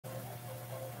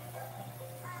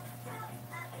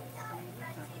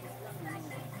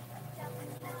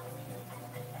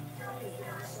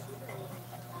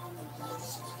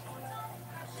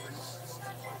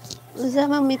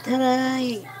Usama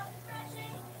mitharay.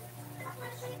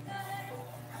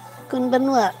 Kun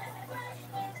banwa.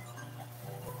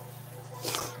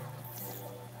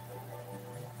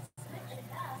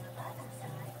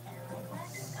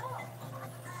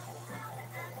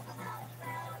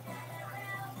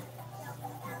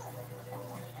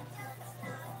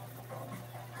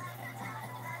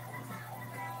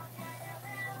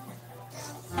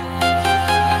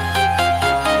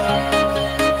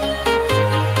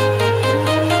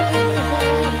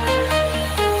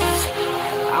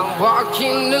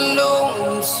 Walking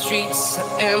alone, the streets are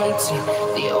empty.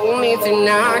 The only thing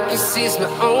I can see is my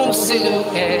own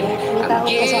silhouette. I'm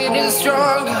getting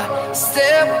stronger,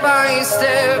 step by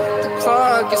step. The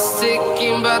clock is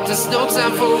ticking, but there's no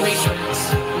time for regrets.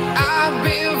 I've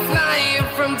been flying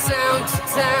from town to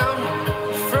town,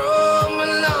 from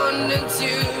London to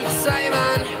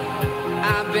Taiwan.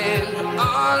 I've been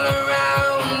all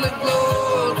around the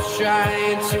globe,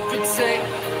 trying to protect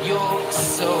your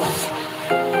soul.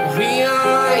 We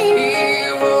are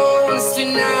heroes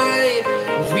tonight.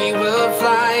 We will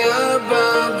fly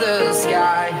above the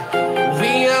sky.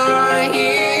 We are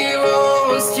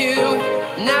heroes tonight.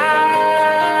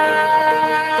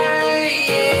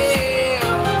 Yeah.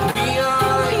 We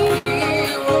are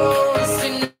heroes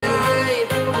tonight.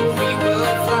 We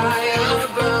will fly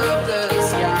above the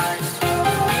sky.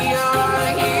 We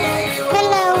are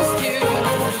heroes tonight.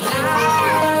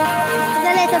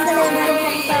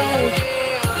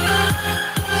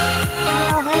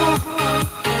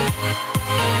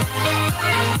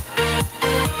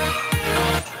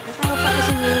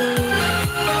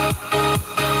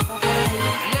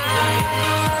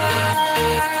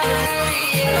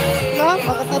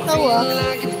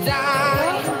 Sandali.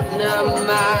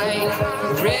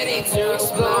 Ready to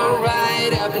explore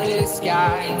right up in the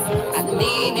sky. I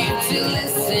need you to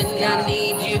listen, I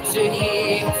need you to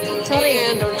hear.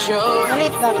 And don't show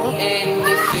anything.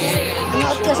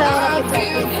 I've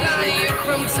been flying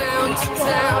from town to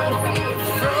town,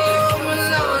 from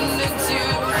London to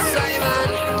Taiwan.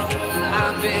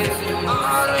 I've been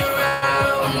all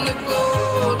around the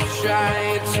globe,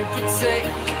 trying to protect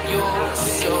your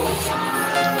soul.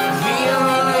 We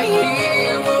are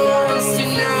heroes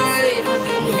tonight.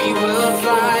 We will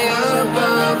fly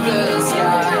above the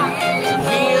sky.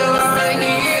 We are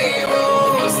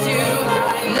heroes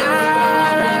tonight.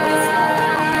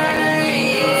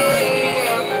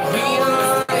 Yeah. We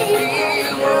are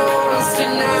heroes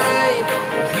tonight.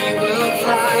 We will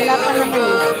fly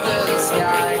above the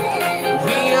sky.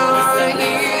 We are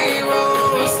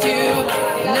heroes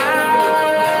tonight.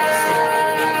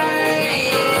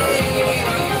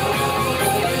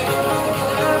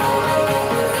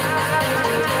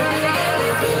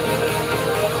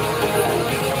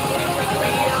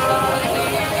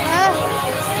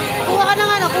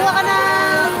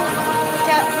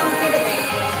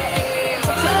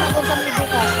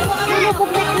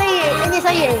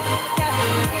 Sa'yo.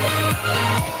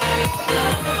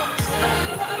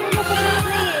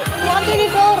 Bukan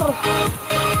tinidor.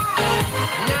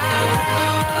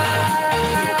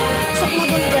 Sok mo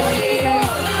dun dyan.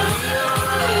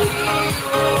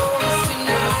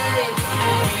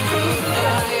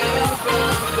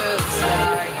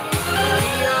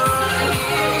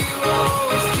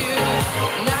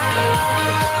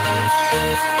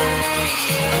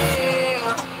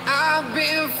 I've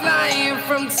been flying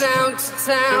from town to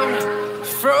town,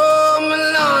 from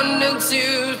London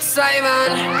to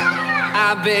Taiwan.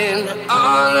 I've been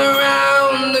all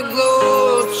around the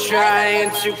globe, trying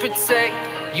to protect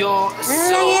your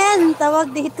soul. Ayan,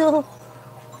 tawag dito.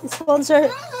 Sponsor.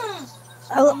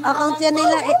 Account yan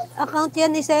nila. Account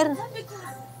yan ni sir.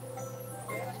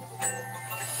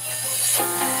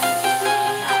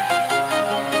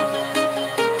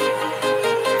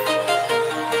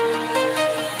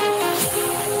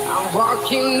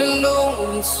 Walking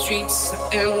alone, the streets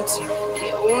are empty.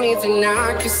 The only thing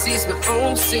I can see is my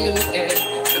own silhouette.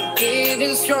 I'm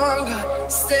getting stronger,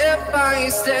 step by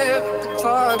step. The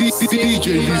clock is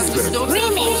ticking, but there's no time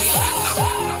for me.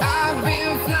 I've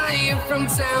been flying from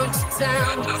town to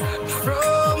town,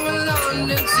 from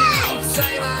London to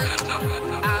Taiwan.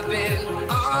 I've been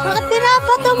all Bakit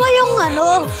pinapato mo yung ano?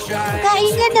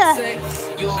 Kain ka na.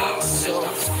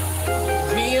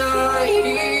 We are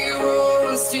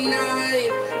heroes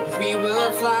tonight. We will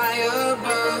fly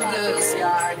above the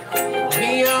sky.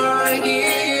 We are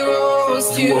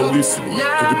heroes tonight. You are listening to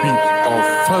the beat of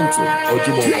Phantom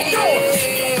Ojimola.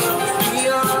 We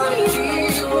are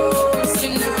heroes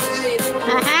tonight.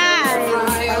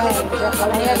 Fly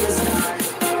above the sky.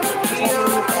 We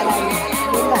are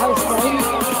heroes.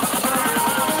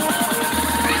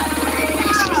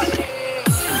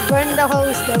 Burn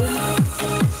daw.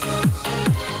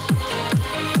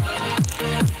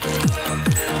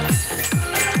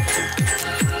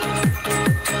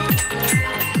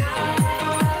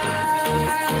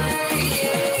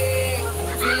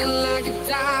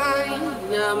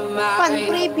 Pan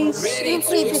previous. Yung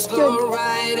previous yun.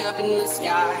 Right up in the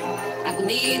sky. I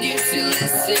need you to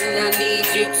listen, I need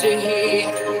you to hear.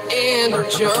 And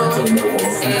listen.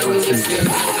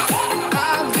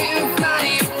 I've been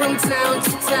flying from town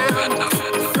to town,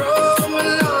 from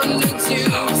London to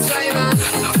Taiwan.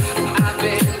 I've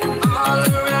been all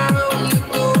around the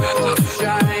globe,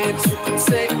 trying to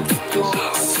protect your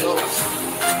soul.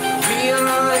 We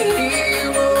are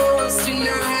heroes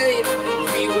tonight.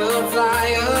 We will fly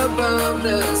above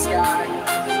the sky.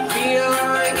 We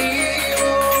are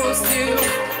heroes tonight.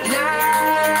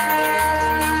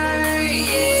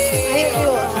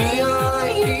 Yeah. We are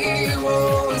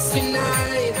heroes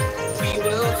tonight. We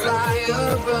will fly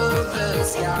above the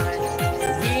sky.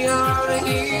 We are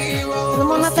heroes. Ano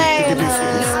muna tayo na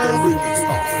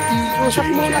usap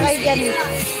muna kayo dyan.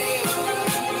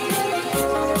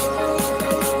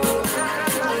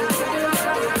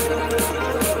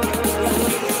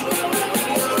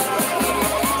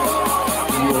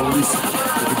 You are listening to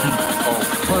the beat of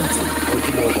Phantom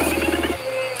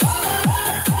Automobile.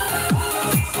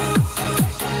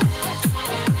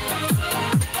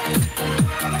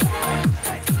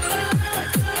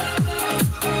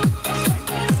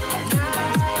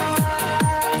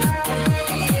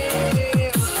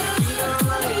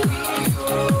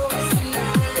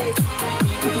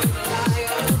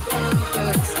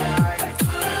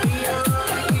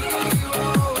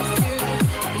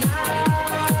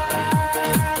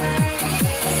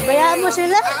 Bayaan mo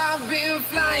sila. I've been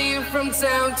flying from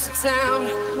town to town,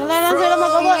 Wala lang sila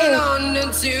magawa eh. London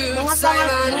to Mga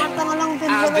Taiwan. tanga lang din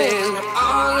I've sila eh. been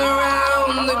all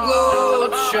around the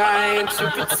globe trying to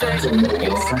protect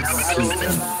your soul.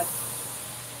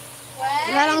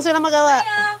 Wala lang sila magawa.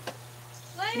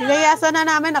 Nilayasan na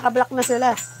namin, nakablock na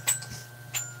sila.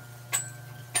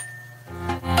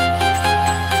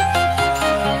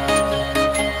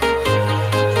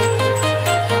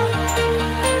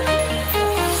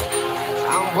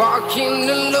 I'm walking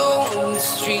alone, the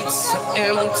streets are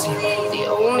empty. The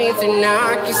only thing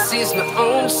I can see is my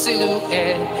own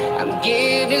silhouette. I'm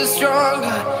getting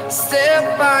stronger,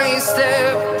 step by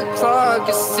step. The clock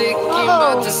is ticking,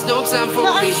 but there's no time for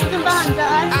Saan me. yung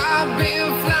daan? I've been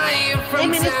flying from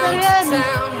Minister town to yan.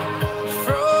 town,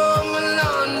 from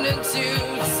London to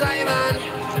Taiwan.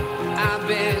 I've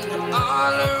been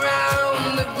all around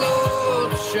the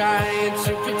globe trying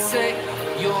to protect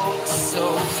your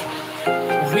soul.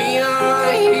 We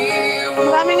are heroes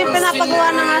Maraming pinapagawa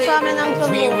na nga sa amin ang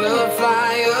tonight. We sundo. will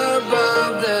fly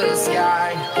above the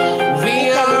sky.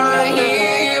 We are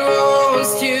heroes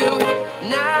tonight.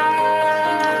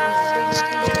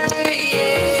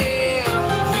 Yeah.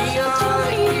 We are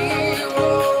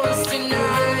heroes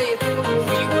tonight.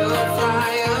 We will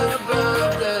fly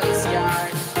above the sky.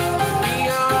 We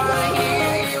are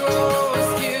heroes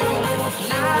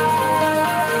tonight.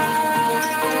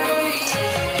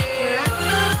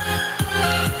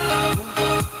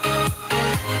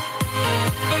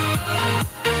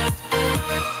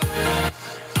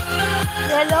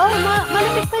 Hello?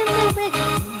 Malamig pa yung tubig.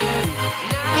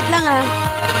 Wait lang ah.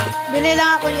 Bili lang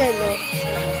ako yelo.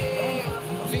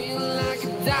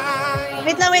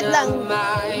 Wait lang.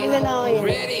 Bili lang ako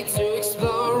yelo.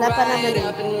 Wala pa naman eh.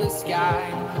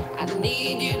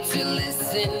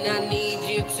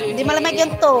 Hindi malamig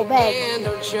yung tubig.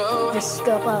 Diyos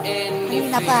ko po.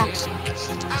 Hindi na pa.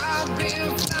 I've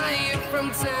been flying from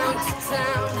town to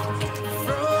town,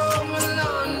 from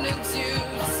London to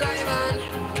Taiwan.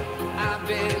 I've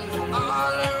been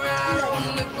all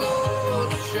around the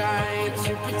globe trying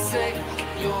to protect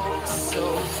your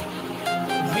soul.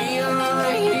 We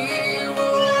are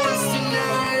heroes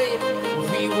tonight.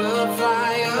 We will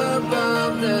fly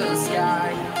above the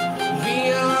sky.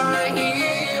 We are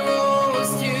heroes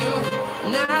tonight.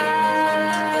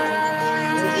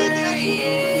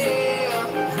 Yeah.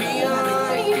 We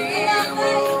are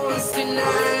heroes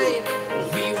tonight.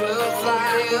 We will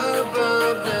fly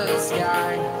above the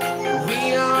sky.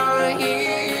 We are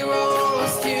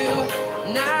heroes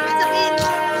tonight.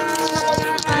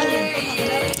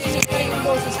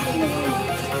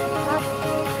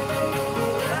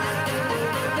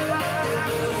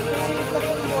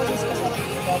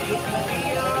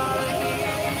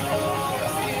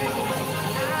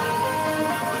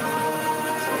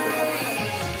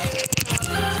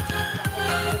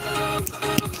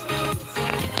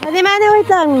 Mani, wait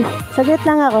lang. Saglit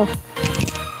lang ako.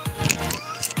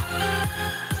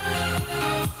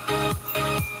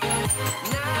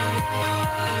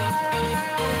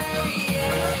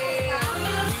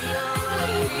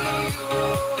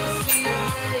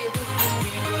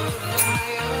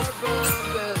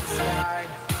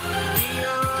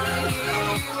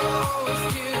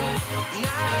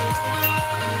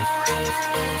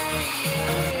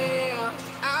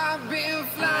 I've been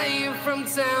flying from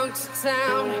town to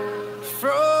town,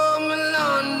 from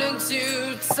London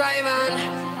to Taiwan.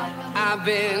 I've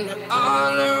been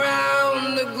all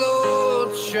around the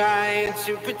globe trying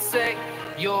to protect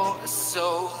your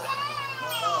soul.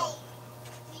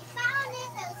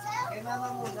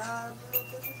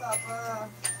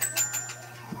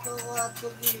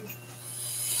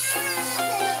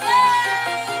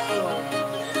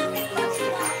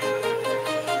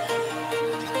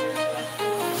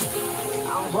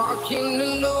 I'm walking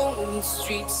alone, the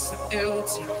streets are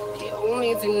empty. The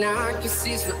only thing I can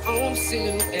see is my own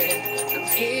silhouette. I'm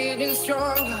getting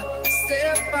stronger,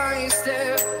 step by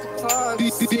step. The clock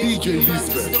is ticking, but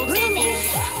there's no time.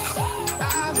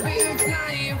 I've been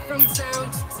flying from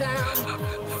town to town,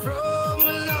 from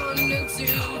London to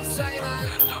Taiwan.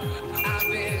 I've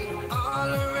been all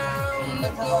around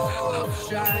the globe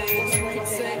trying to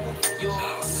protect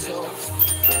your soul.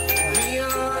 We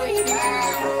are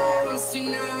heroes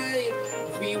tonight.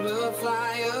 We will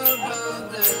fly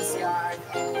above the sky.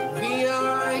 We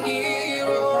are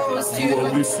heroes tonight. You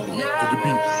are listening to the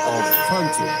beat of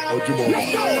Phantom Ojimo. We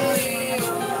are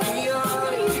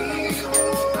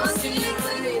heroes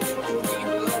tonight. We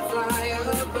will fly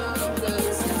above the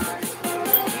sky.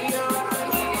 We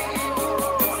are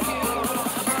heroes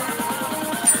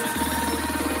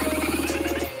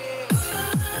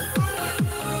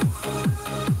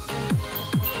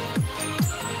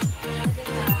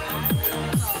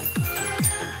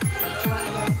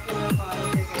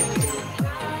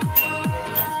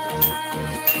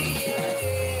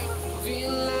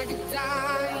feel like a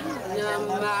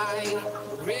dynamite,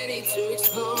 ready to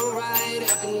explode right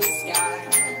up in the sky.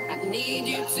 I need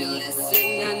you to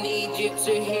listen, I need you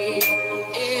to hear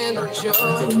and enjoy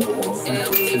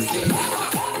everything.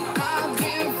 I've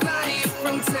been flying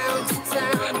from town to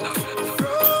town,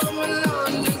 from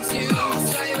London to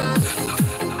Taiwan.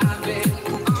 I've been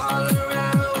all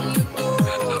around the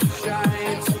globe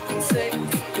trying to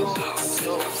protect your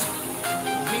soul.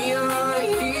 We are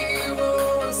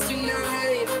heroes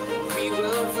tonight. We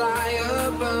will fly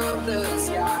above the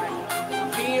sky.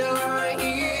 We are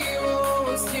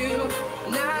heroes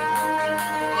tonight.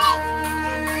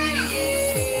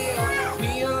 Yeah.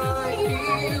 We are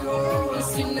heroes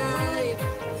tonight.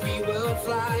 We will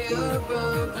fly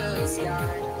above the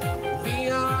sky. We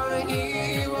are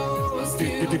heroes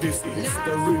tonight. This is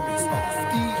the remix of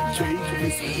DJ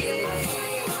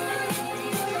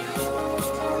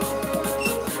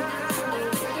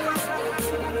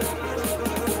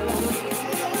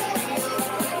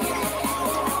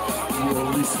You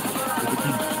are listening to the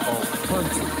beat of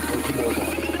Phantom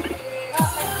Ojimo.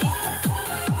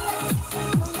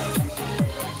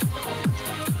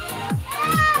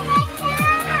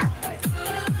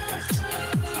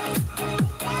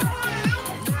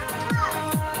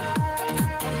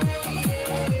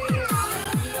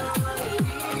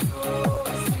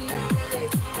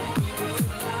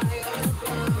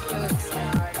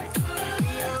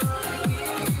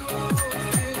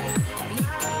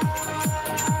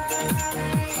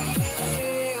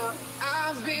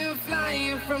 I've been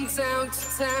flying from town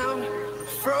to town,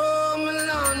 from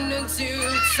London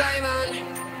to Taiwan.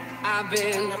 I've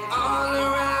been all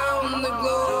around the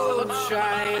globe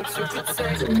trying to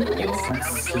protect your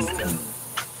soul.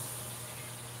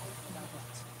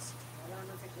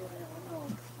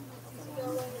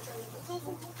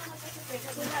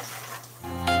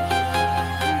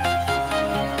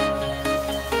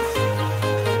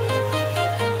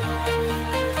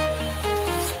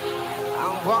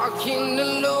 I'm walking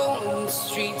alone, the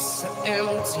streets are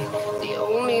empty. The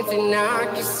only thing I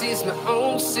can see is my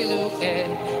own silhouette.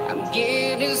 I'm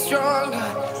getting stronger,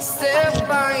 step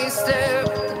by step.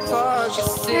 The clock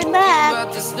is ticking,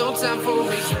 but there's no time for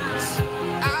me.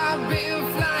 I've been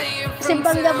flying from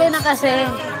Simpang gabi na kasi.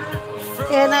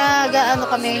 Kaya nag-ano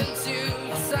kami.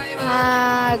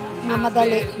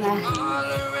 Nagmamadali na. all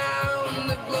around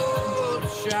the globe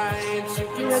trying to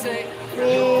protect.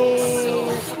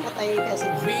 Patay kasi.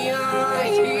 We are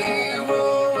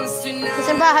heroes tonight.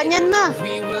 Kasimbahan yan na.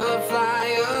 We will fly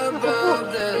above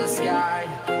the sky.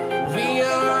 We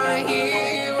are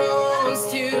heroes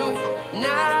tonight.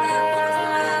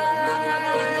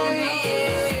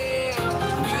 Yeah.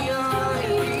 We are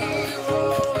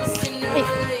heroes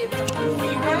tonight.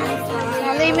 We will fly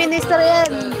Mali minister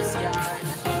yan. above the sky.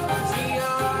 We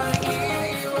are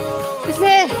heroes.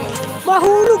 Kasi,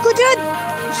 mahulog ko dyan.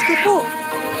 Gusto po.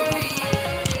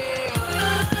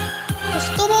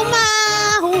 Gusto mo ma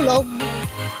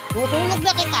Tutulog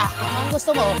na kita. Ang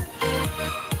gusto mo.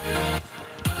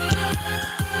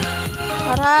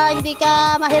 Para hindi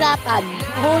ka mahirapan.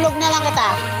 Hulog na lang kita.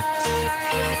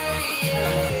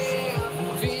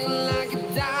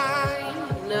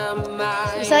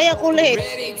 Masaya kulit.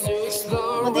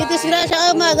 Matidisgrasya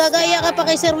ka, magagaya ka pa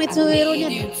kay Sir Mitsuhiro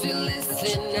niyan.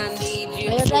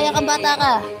 Magagaya kang bata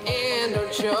ka.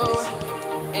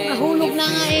 Mahulog na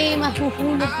nga eh,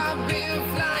 mahuhulog.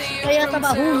 Kaya ka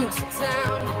mahulog.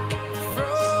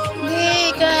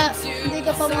 Hindi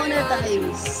ka pa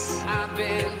monetize.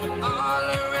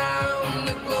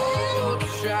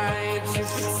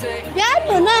 Yan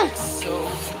mo na.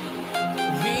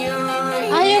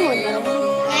 Ayaw mo na.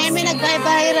 Eh, may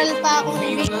nag-viral pa akong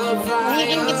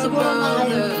mahihingit siguro mga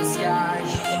yun.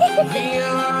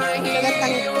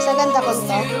 Sa ganda ko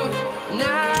ito.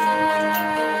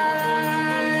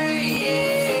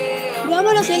 Diyan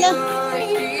mo na sila.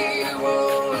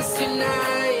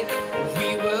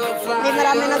 Hindi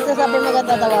marami nagsasabi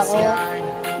maganda daw ako.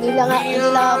 Hindi lang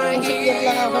ako, insecure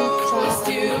lang ako sa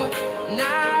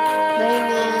dahil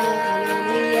nga,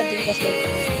 niliyat din kasi.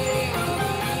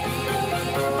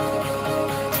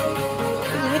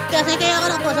 Init kasi kaya ako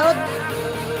nagpasod.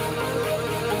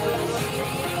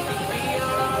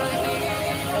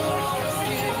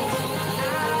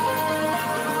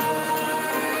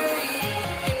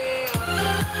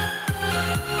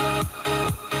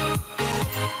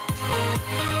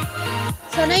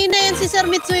 Sanay na yan si Sir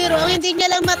Mitsuhiro. Ang hindi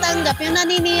niya lang matanggap, yung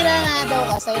naninira nga daw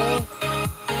kasi.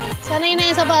 Sanay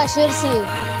na yan sa bashers eh.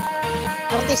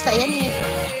 Artista yan eh.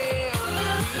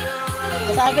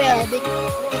 Sabi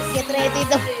get ready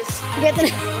daw. Get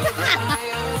ready.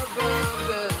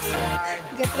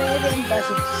 Get ready ang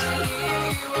bashers.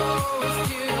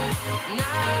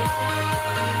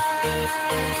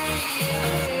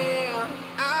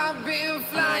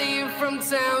 From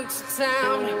town to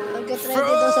town, from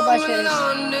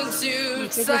London to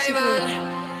Taiwan,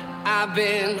 I've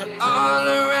been all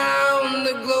around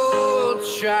the globe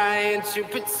trying to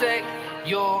protect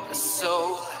your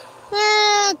soul.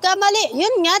 Kamali.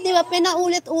 Yun nga, di ba,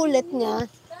 pinaulit-ulit niya.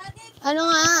 Ano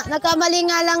nga, nagkamali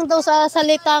nga lang daw sa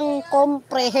salitang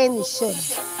comprehension.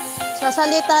 Sa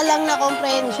salita lang na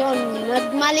comprehension.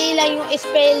 Nagmali lang yung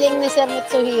spelling ni Sir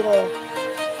Mitsuhiro.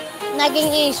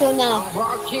 Naging issue na.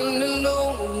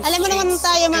 Alam mo naman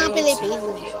tayo mga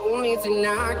Pilipino.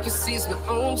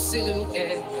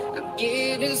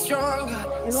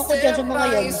 Ewan ko dyan sa mga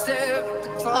yun.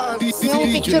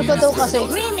 Yung picture ko daw kasi.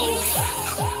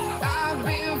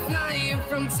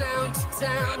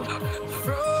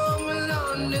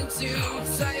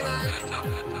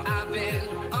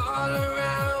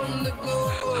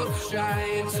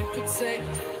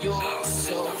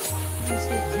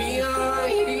 We are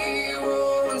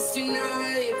heroes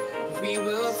tonight. We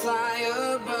will fly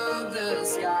above the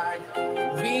sky.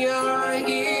 We are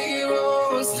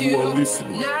heroes tonight. You are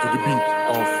listening to the beat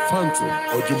of Phantom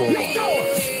Ojimoba.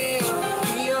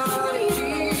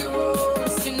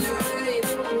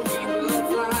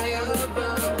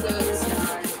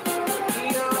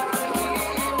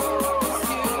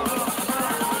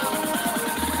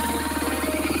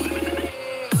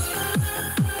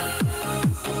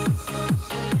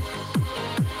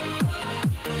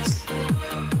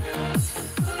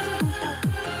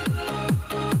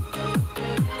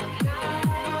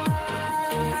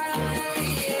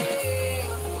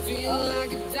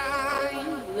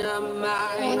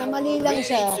 Namali lang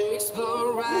siya.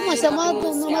 Masama ito,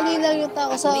 namali lang yung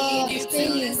tao sa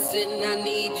spelling.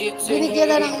 Binigyan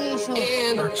na ng issue.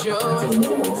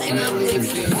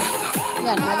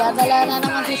 Yan, madadala na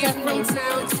naman si Sir Mitch.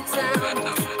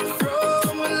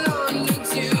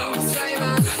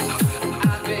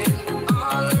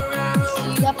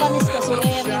 Japanese kasi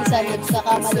ngayon minsan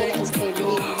nagkakamali ng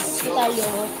spelling. Tayo,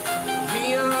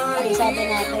 ang sabi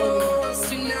natin.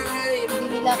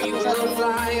 Nila kami sa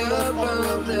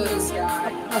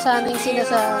masanay sila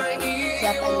sa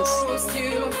Japanese.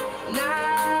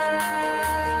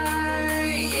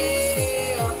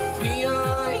 We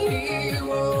are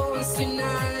heroes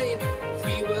tonight.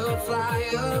 We will fly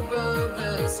above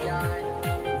the sky.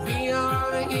 We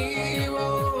are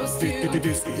heroes tonight.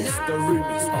 This is the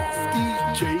remix of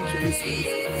DJ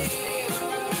Business.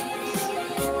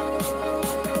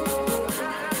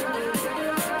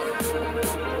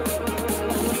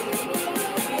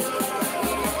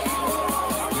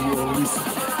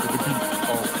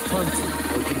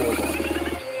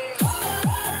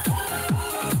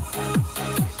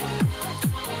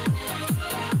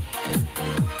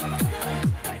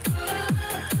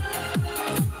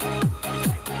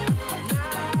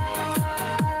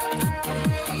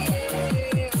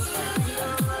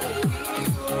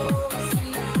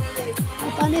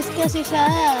 Buntis kasi siya.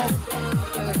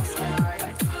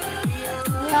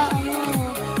 Kaya ano.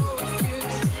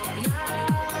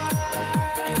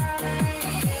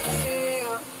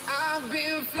 I've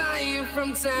been flying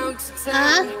from town to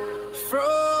town,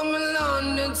 from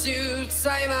London to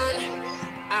Taiwan.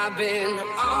 I've been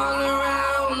all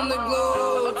around the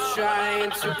globe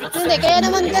trying to Hindi, kaya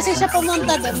naman kasi siya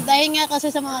pumunta doon dahil nga kasi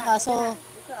sa mga kaso.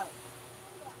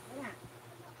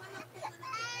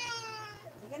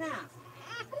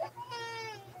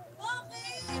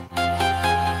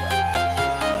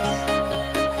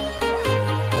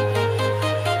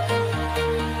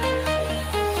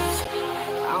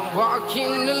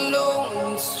 walking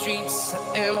alone, the streets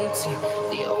are empty.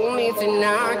 The only thing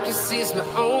I can see is my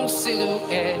own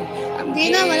silhouette. I'm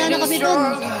Hindi na, wala na kami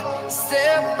dun.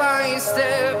 step by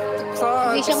step. The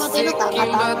clock Hindi siya is matino,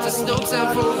 ticking, but there's no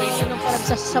time for me. Ano parang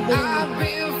sasabihin mo?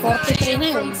 43 na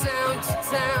yun.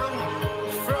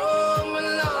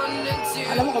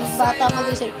 Alam mo kung bata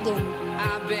mag-isip din.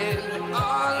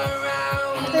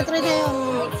 43 na yun.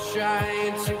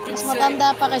 Mas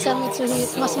matanda pa kay Sir Mitsuhiro.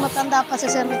 Mas matanda pa si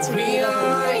Sir Mitsuhiro.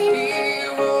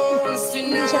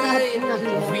 Hindi siya nahiya.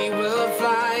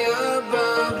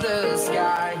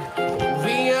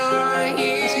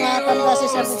 Mas matanda si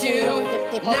Sir Mitsuhiro.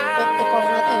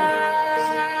 54 na ito.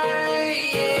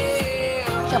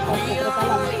 Siya 43 pa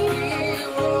lang.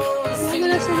 Hindi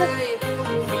na sila.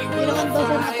 Hindi naman daw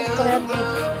siya natutuyan.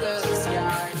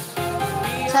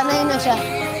 Sanay na siya.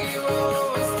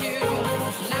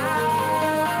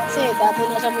 Kasi dati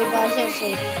na siya may bashers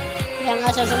eh. Kaya nga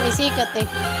siya sumisikat eh.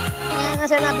 Kaya nga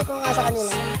sinabi ko nga sa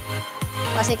kanila.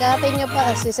 Kasi kating niya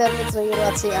pa si Sir Mitsuhiro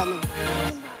at si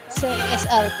Sir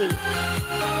SRT.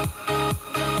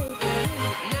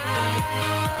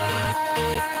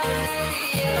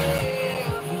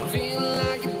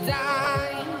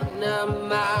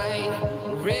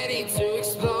 Ready to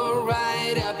explore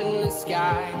right up in the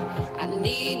sky. I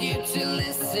need you to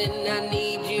listen, I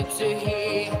need you to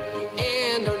hear,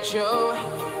 and don't show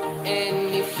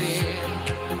any fear.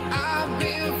 I've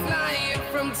been flying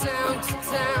from town to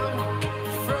town,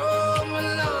 from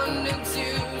London to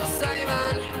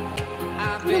Taiwan.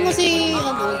 I've Ano mo been si,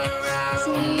 all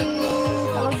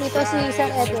tawag dito si Sir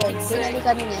Edward,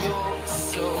 binalikan niya.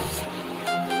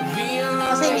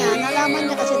 Kasi nga, nalaman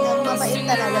niya kasi na mabait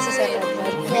talaga si Sir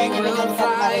Edward. Kaya niya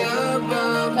binalikan pa rin.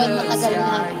 Kahit matagal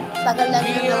na. Tagal na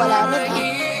rin nawala nun ha.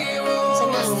 Kasi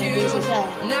nga, busy siya.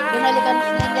 Binalikan,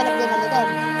 niya lang binalikan.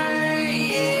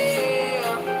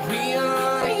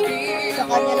 Sa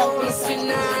kanya lang ulit sa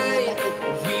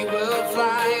we will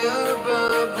fly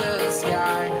above the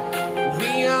sky.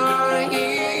 We are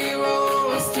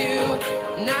heroes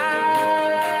tonight.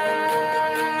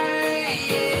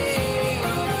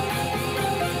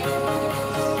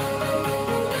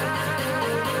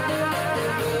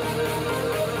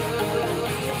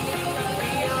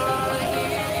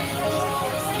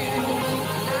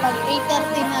 Pag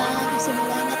 8:30 na,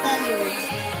 simula na tayo.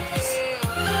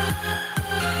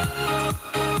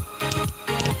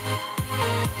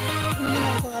 Hindi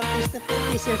na ako artista po,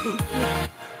 Sir.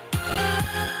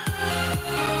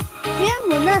 Kaya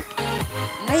mo na.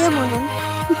 Kaya mo na.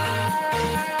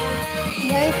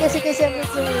 Dahil kasi Sir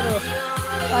Mitsuhiro,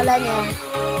 akala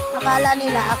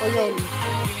nila ako yun.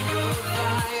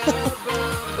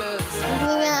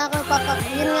 Hindi nga ako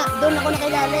yun nga, doon ako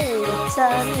nakilala eh. Sa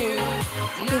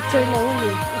picture na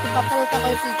yun eh. Ipapalit ako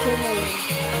yung picture na yun.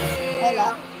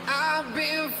 Wala.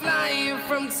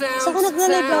 Saka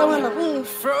naglaligawan ako eh.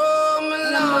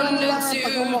 Alam mo naman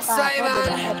pag mumukha ako,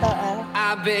 diba? Ito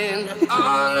I've been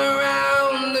all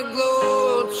around the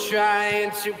globe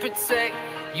trying to protect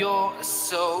your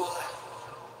soul.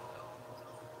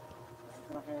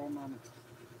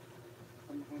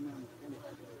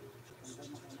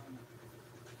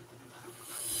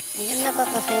 Ayan na pa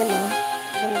kasi, no?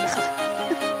 Ganda.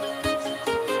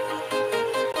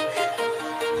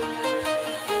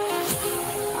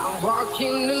 I'm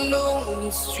walking alone,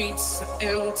 the streets are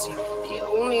empty. The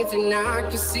only thing I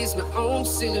can see is my own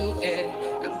silhouette.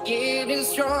 I'm getting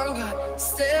stronger,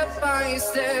 step by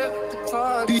step. The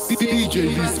clock is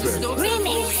ticking, but there's no time for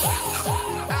me.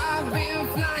 I've been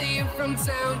flying from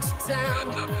town to town,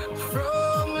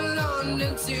 from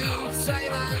London to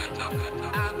Taiwan.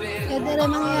 Pwede rin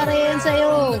mangyari yan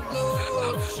sa'yo.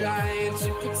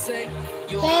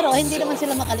 Pero hindi naman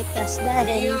sila makaligtas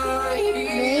dahil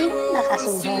may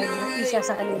nakasuhan. Isa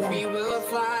sa kanila.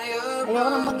 Ayoko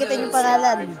nang banggitin yung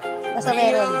pangalan. Basta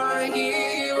meron.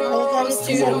 Magagalit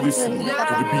si Sir Mitsuhiro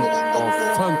kapag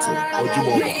Phantom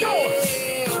Ojimola.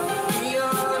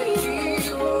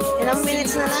 Ilang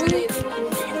minutes na lang?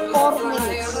 4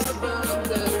 minutes.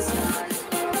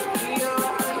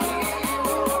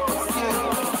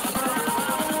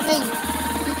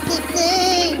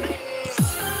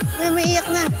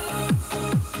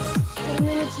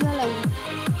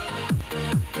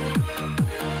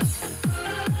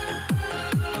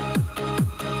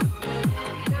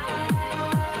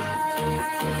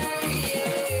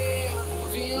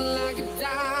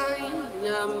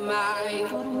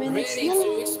 minutes ready na. to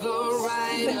explore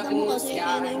right Ganda up mo in the kasi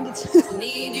sky. nainggit.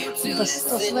 Need you to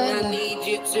Bastos listen, na yan. I need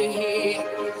you to hear,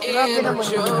 Grabe and I'll naman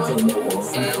show yun.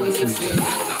 and you feel.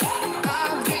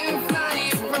 I've been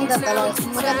flying from Maganda town talaga. to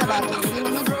Maganda ba? town, Hindi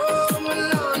naman. from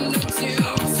London to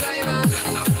Taiwan.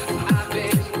 I've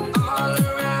been all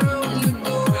around the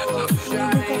globe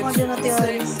Hindi ko trying pa to din natin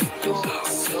protect your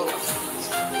soul.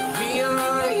 We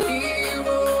are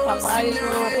heroes papaayos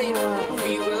na natin tonight. mga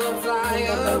We will fly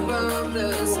above the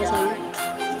sky.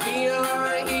 We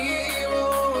are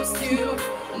heroes tonight.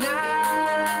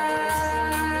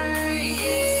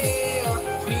 Yeah.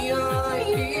 We are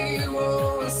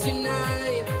heroes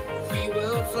tonight. We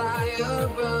will fly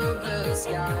above the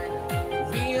sky.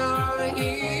 We are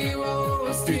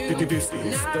heroes This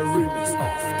is the remix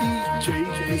of DJ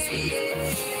Mitsuhiro.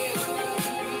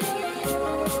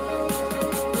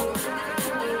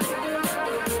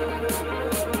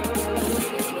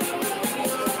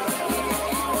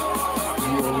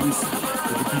 You are listening to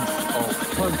the beat of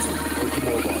Phantom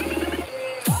Oikawa.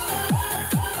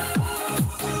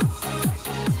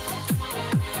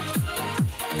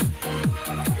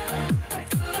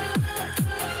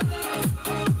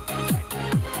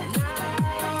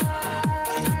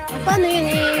 Paano yun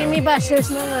eh, may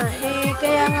bashers na nga. Eh,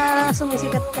 kaya nga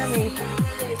sumisikat kami.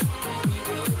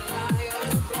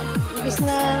 Imbis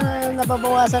na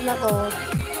nababawasan ako,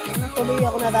 tuloy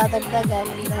ako nadadagdagan.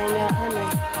 Dahil nga,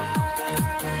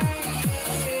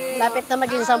 lapit na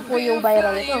maging 10 yung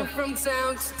viral ito. From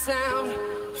town to town,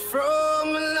 from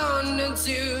London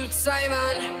to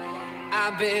Taiwan,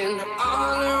 I've been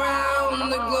all around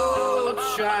the globe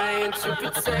trying to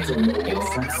protect your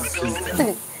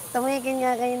soul. Tumikin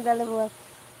nga kayong dalawa.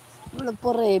 Wala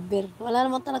forever. Wala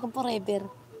naman talaga forever.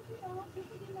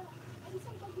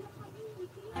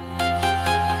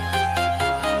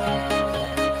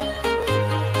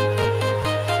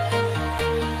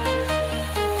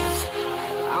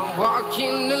 I'm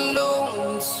walking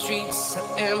alone, the streets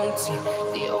are empty.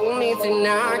 The only thing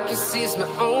I can see is my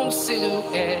own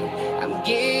silhouette. I'm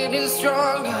getting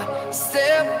stronger,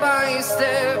 step by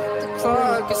step. The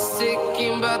clock is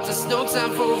ticking, but there's no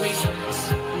time for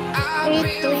regrets. I've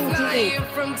been 8:28. flying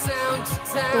from town to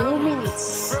 2 town,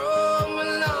 minutes. from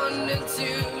London to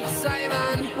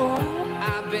Taiwan.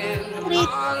 I've been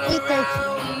all 8:30.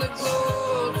 around the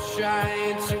globe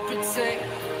trying to protect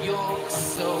your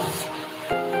soul.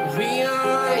 We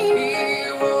are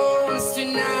heroes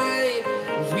tonight.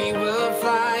 We will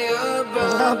fly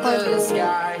above the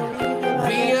sky.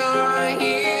 We are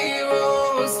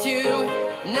heroes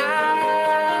tonight.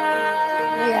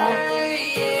 Kaya,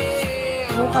 Yeah.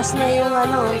 bukas na yung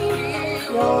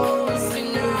yung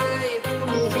Tonight.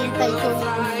 hihintay ko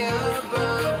Fly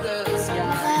above the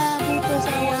sky. dito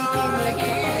sa 1K.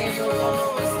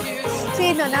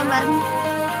 Sino naman?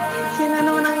 Sino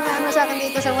naman ang sa akin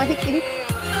dito sa 1K?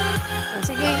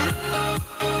 Sige nga.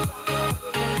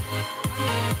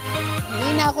 Hindi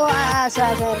na ako aasa,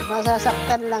 sir.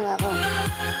 Masasaktan lang ako.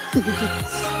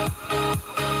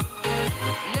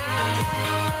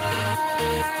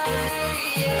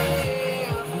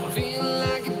 Feel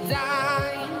like a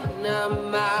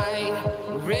dynamite,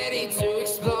 ready to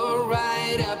explore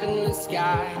right up in the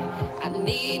sky. I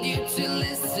need you to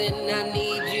listen, I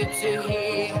need you to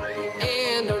hear,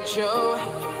 and don't show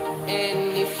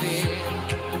any fear.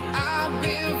 I've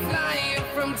been flying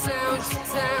from town to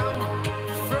town,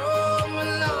 from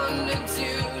London to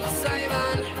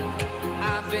Taiwan.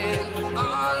 I've been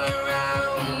all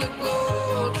around the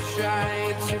globe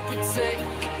trying to protect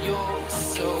your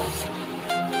soul.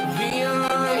 We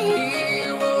are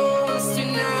heroes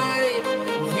tonight.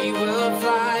 We will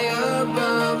fly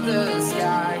above the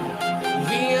sky.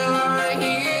 We are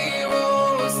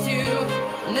heroes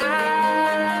tonight.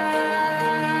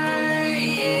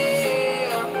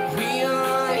 Yeah. We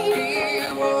are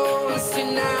heroes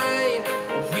tonight.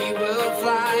 We will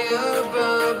fly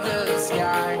above the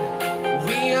sky.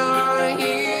 We are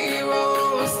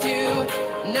heroes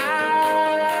tonight.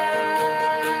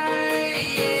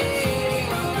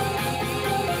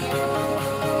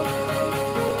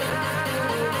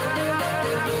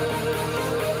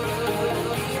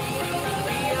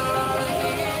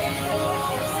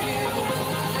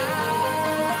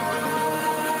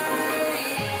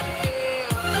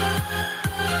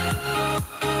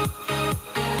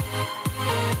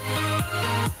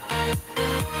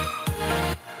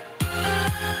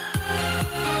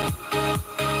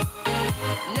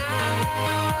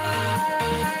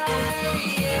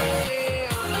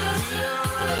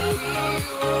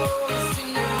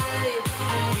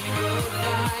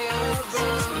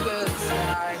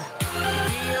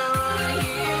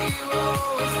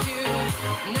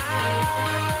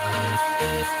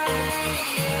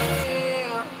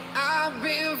 I've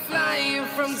been flying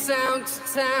from town to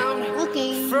town,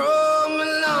 Okay. from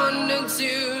London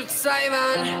to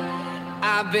Taiwan.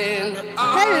 I've been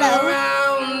all Hello.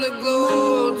 around the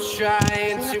globe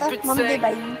trying to Ano to? Ma'am protect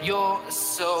Divine. your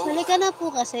soul. Sumali ka na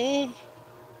po kasi.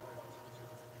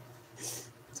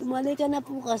 Sumali ka na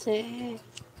po kasi.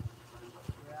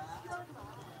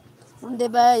 Ma'am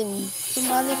Divine,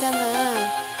 sumali ka na.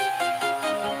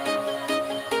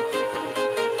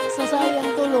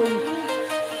 Sasayang tulong.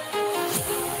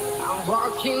 I'm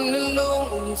walking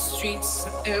alone, the streets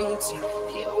are empty.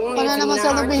 The only Wala thing naman sa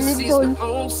I can lubilid see is doon. my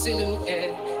own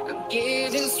silhouette. I'm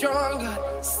getting stronger,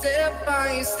 step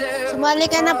by step. Sumali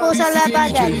ka na po sa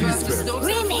Lapagan. Just don't stop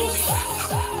moving.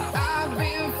 I've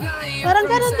been flying Parang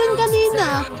ganun din kanina.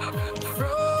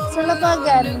 Sa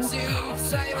Lapagan. to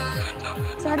Taiwan,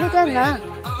 Sali ka na.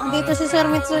 Andito si Sir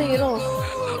Mitsuhiro.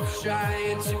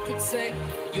 trying to protect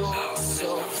your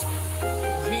soul.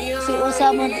 Si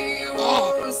Osama.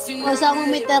 Osama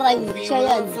Miteray. Siya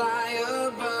yan. Fly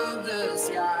above the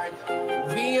sky.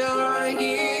 We are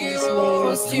Yes,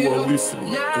 heroes You are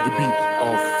listening to the beat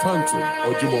of Phantom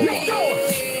Ojimoba.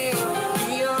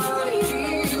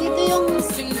 Dito yung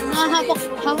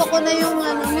hawak ko na yung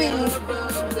ano mo eh.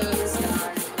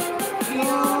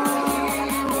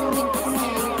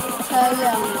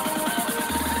 Sayang.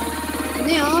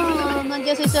 Hindi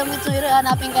nandiyan si Sir Mitsuhiro,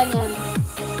 hanapin ka niyan.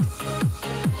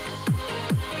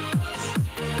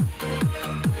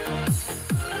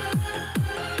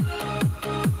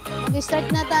 Mag-start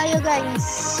na tayo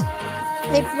guys.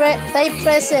 Type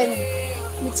present.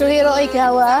 Mitsuhiro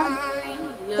Oikawa.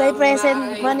 Type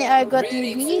present Money Argo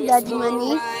TV, Daddy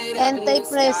Money. And type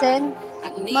present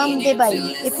Ma'am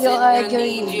Divine, if you are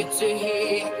joining.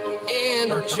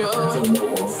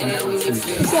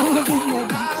 Isang mabigyan.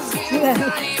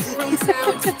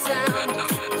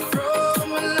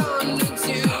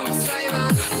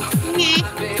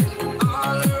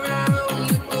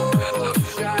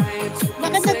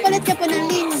 Bakit nagpalit ka pa ng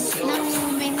link ng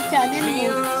main channel mo?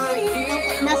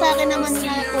 Nasa akin naman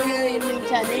na po yung main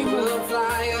channel mo.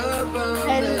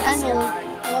 Dahil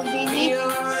tawag din eh.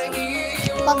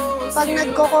 Pag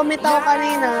nagko-comment ako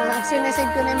kanina, sinesend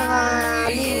ko na yung mga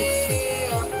link.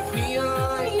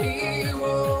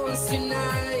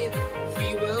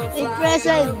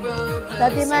 I-present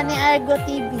Daddy Money Argo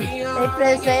TV.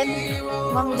 I-present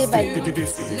Ma'am Divine.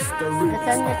 This is the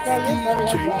Nasaan na tayo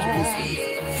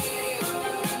talaga?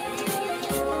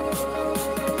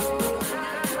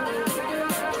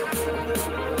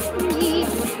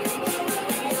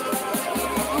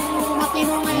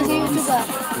 Matino ngayon sa YouTube ah.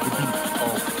 to the beat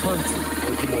of Phantom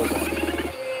Ojimoba.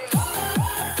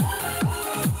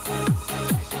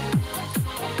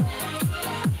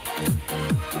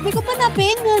 Hindi ko pa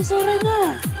napin. Sorry na.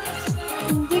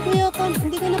 Hindi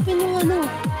ko napin yung ano.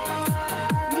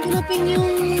 Hindi ko napin yung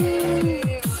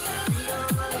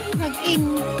nag-in.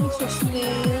 Jesus me.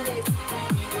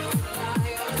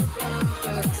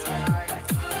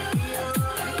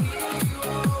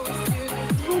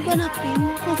 Hindi ko ba napin?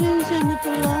 Kasi siya na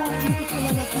pala. Hindi ko pala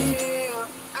napin.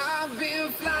 I've been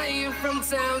flying from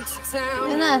town to town.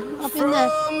 Yan na. Napin na.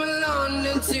 From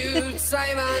London to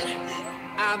Taiwan,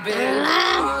 I've been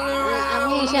all around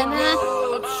Amnesia the na.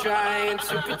 world trying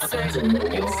to protect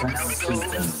your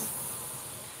soul.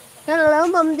 Hello,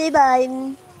 Ma'am Divine.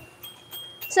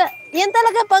 Yan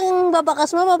talaga pang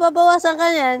babakas mo, mababawasan ka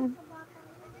yan.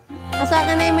 Sa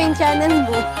akin na yung main channel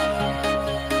mo.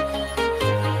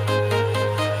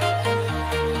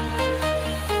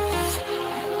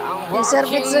 Yung Sir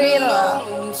Mitsuhiro.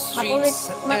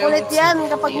 Makulit yan.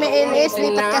 Kapag may LS,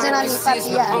 lipat kasi na lipat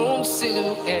yan.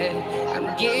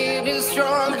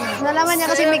 Nalaman niya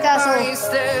kasi may kaso.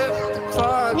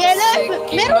 Yelo,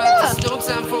 meron na.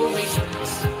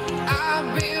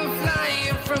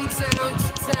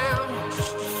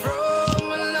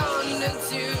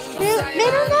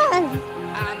 Meron na.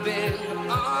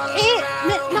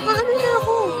 Nakaano na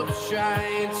ako.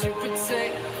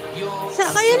 Sa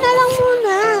kayo na lang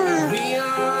muna. We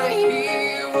are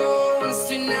heroes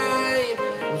tonight.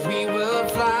 We will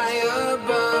fly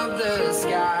above the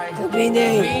sky. Sabi na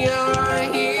eh. We are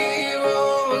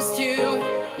heroes tonight.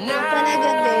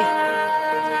 Panagabi.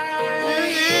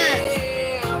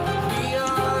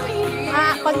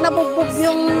 Pag nabugbog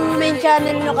yung main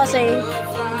channel nyo kasi,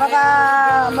 baka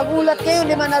magulat kayo,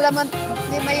 lima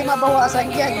yung mabawasan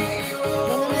dyan.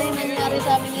 Ganun na yung nangyari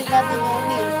sa amin yung dati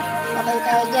Mami. Patay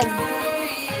tayo dyan.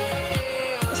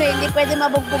 Kasi hindi pwede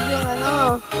mabugbog yung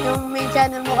main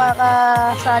channel mo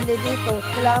kakasali dito.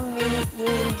 Kailangan may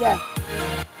media.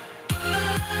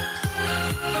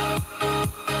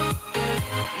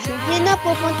 Yun na,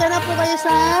 pupunta na po kayo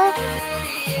sa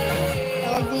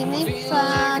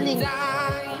sa link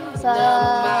sa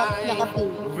nakapin.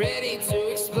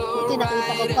 Buti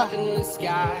nakita ko pa.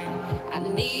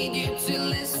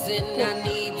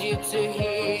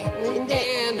 Hindi.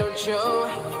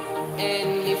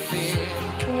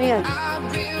 Ano yan?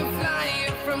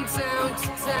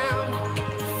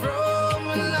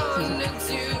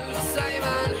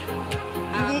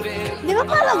 Di ba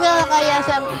talaga kaya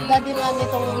siya dati na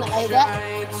nitong nakahiga?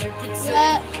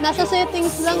 Kaya nasa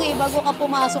settings lang eh, bago ka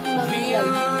pumasok ng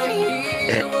live.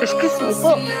 Excuse me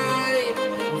po.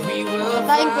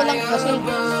 Kakain ko lang kasi.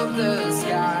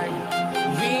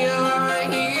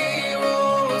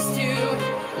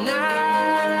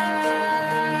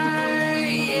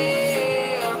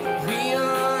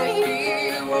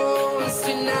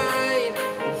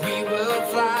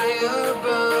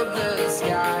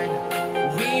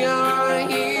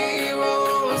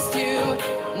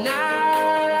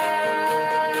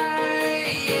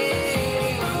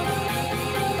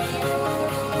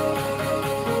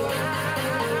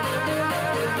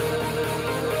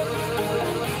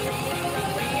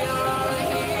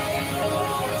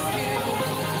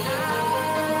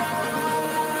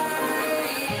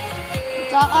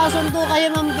 Kakasundo kayo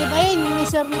ng Divine ni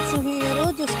Sir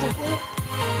Mitsuhiro. Diyos ko po.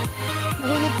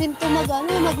 Mahilig din ito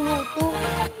magluto.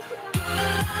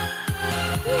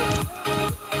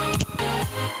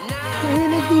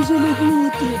 Mahilig din siya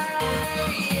magluto.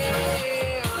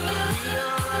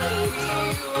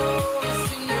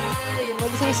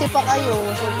 Magsisi pa kayo.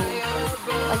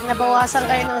 Pag nabawasan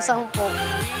kayo ng 10.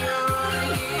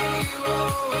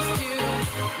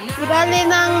 Ibali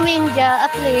ng ninja,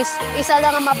 at least, isa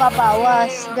lang ang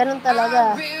mababawas. Ganun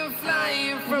talaga.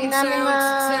 Hindi natin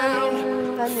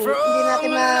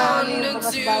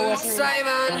mababas-bawas.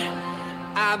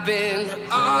 I've been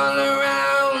all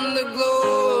around the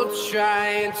globe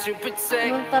trying to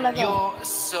protect your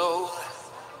soul.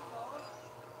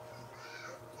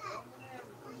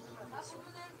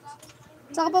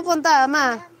 Saan ka pupunta,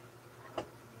 Ama?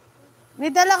 May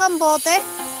dala kang bote?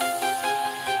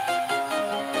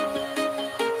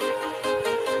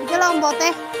 Ang bote?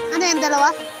 Ano yung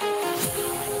dalawa?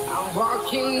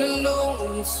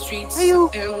 Ayun.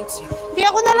 Hindi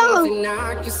ako na lang.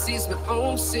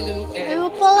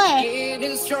 Ayun pala eh.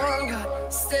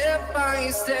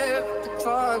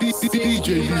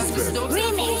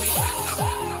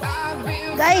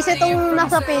 Guys, itong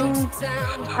nasa pin,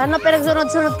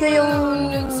 pinagsunod-sunod ko yung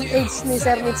age ni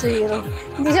Sir Mitsuhiro.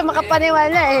 Hindi siya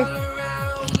makapaniwala eh.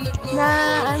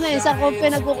 Na isang ko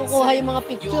pinagkukuha yung mga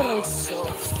picture eh.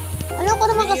 Alam ko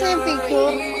naman kasi yung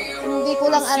picture, hindi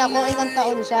ko lang alam kung ilang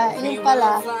taon siya. Yung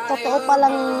pala, totoo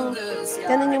palang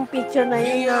ganun yung picture na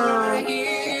yun na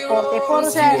 44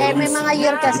 siya. Eh, may mga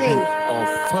year kasi.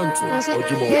 Kasi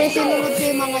sinunod ko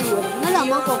yung mga year.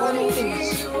 Nalaman ko kung anong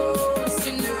page.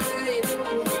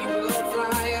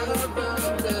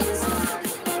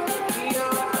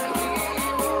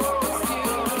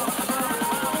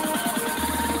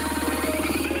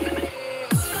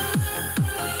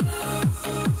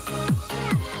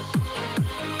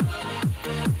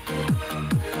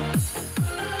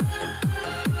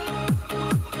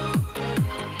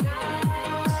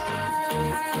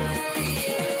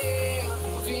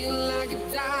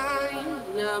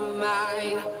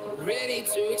 Ready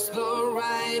to explore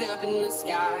right up in the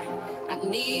sky. I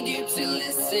need you to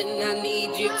listen, I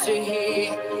need you to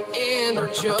hear and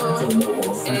enjoy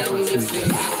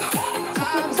everything.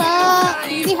 Sa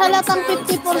hindi halatang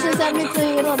 54 si Sir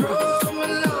Mitsuhiro.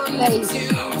 Guys.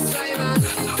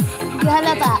 Hindi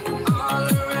halata.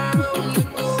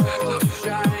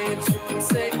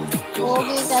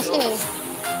 Okay kasi.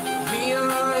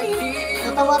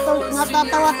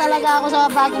 Natatawa talaga ako sa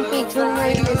bagong picture na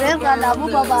yun. Sir, kala mo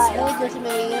babae, Diyos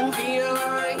may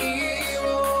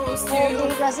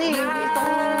okay kasi,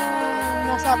 itong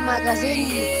nasa magazine.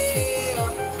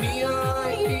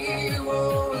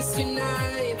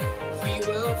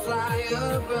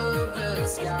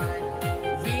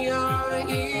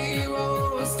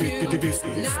 This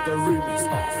is the remix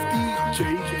of DJ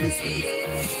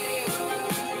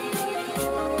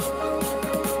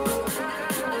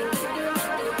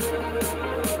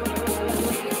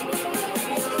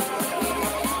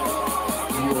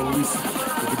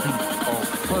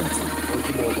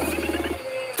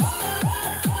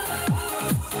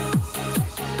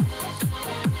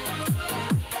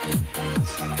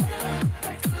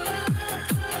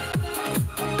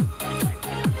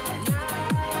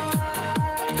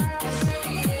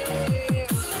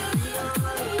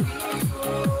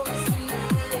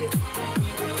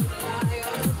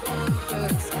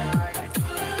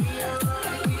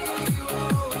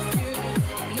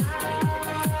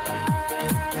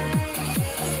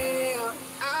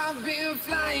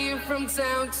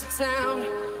town to town,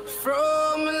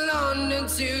 from London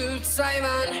to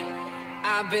Taiwan.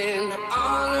 I've been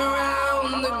all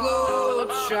around the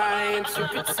globe trying to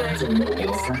protect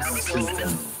your soul.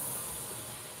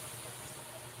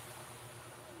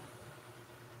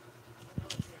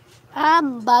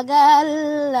 Ang bagal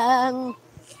lang.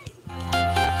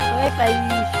 Okay,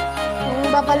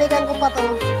 kung babalikan ko pa to,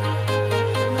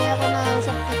 may ako na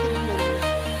sa titignan.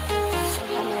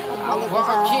 I'm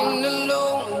walking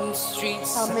alone, the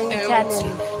streets are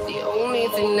empty. The only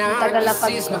thing I can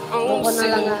see is my own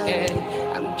silhouette.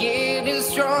 I'm getting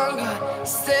stronger,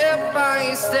 step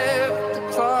by step. The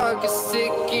clock is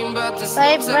ticking, but there's no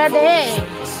Type time ready.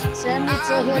 for Send it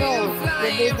to I've hero. been The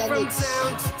flying data from leaks.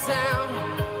 town to town,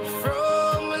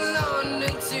 from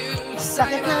London to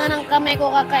Sakit na nga ng kamay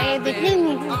ko kaka-edit niyan.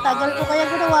 Ang tagal ko kaya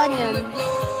ginawa niyan.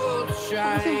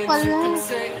 Simpal lang.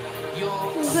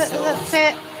 Kasi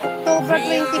October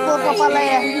 24 pa pala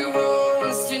yan.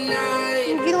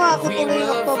 Yung ginawa ko tuloy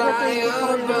yung October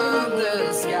 24 yun.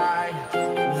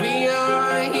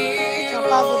 Ang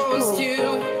pagod ko.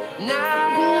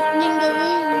 Hirap niyang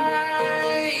gawin.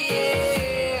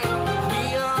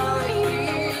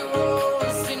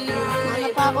 Mana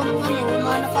pa ako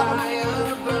ng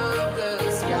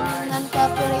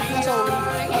non-copyright na song.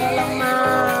 Para lang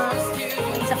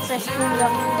successful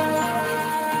lang.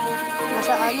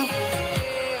 Nasa ano.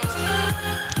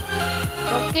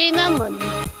 Okay naman.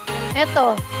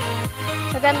 Eto.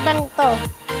 Sa gandang to.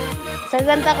 Sa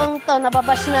ganda kong to,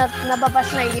 nababas na,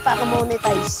 hindi pa ako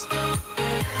monetize.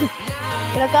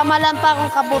 Pinagkamalan pa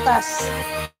akong kabutas.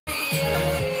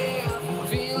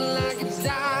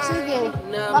 Sige,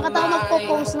 bakit ako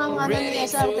magpo-post ng ano ni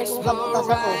SRT kung kabutas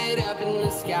ako?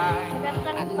 Sa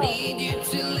gandang to.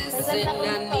 Sa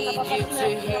gandang to, nababas na,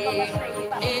 hindi pa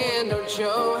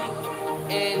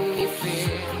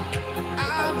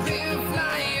I've been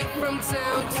flying from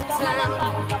town to town,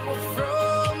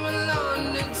 from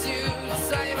London to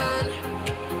Taiwan.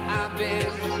 I've been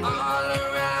all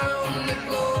around the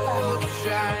globe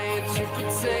trying to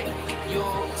protect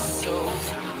your soul.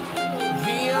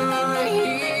 We are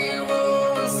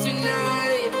heroes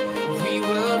tonight. We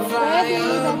will fly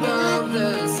above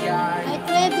the sky.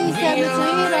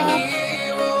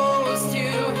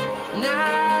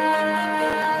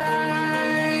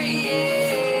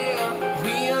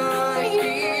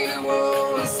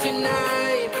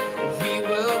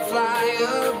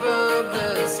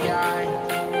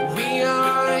 We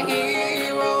are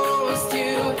heroes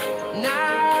tonight.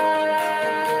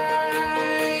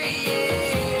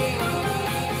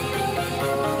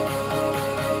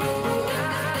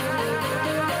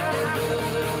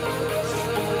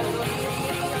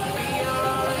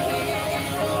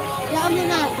 Ano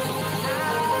na?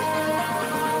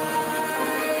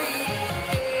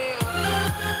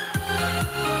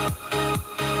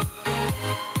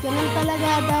 Ganun talaga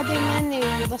dati man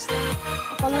eh. Basta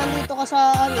kapag nandito ka sa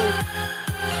ano,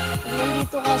 pag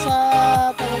nandito ka sa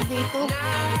tawag dito,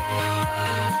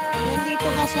 nandito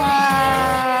ka sa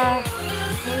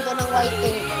mundo ng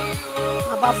whiting,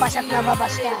 mababas at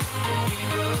nababas ka.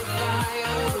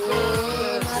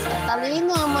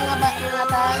 Matalino ang mga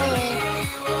tao eh.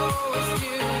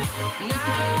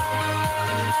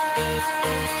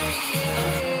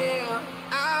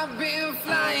 I've been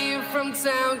flying from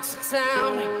town to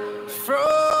town,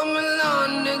 from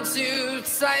London to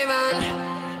Taiwan.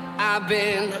 I've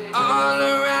been all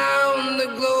around the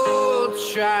globe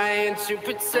trying to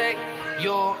protect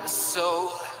your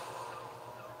soul.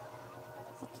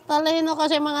 Talino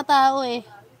kasi mga tao eh.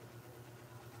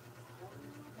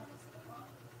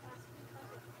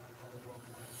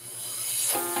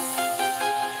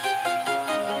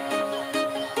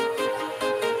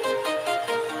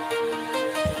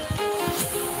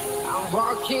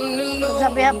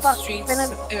 Sabihan pa,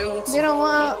 biro mo,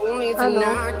 ano,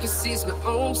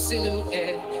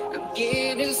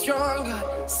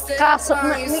 kaso,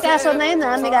 may kaso na yun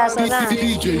ha, may kaso na.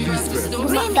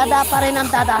 Dada pa rin ang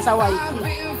dada sa white.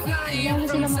 Hindi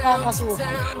sila makakasuha.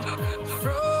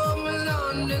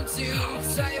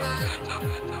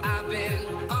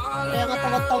 Kaya nga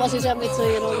tawa-tawa si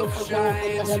Atty.Mitsuhiro yung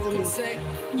pagpupunta sa dulo.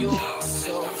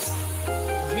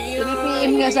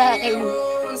 Pinipim nga sa akin.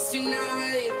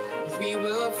 Tonight, we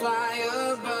will fly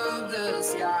above the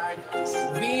sky.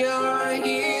 We are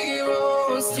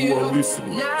heroes You are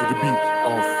listening to the beat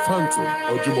of Phantom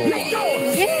Ojumoma.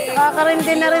 Hindi, kakarin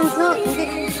na rin no. Hindi.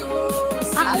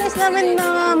 Aalis namin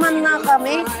naman na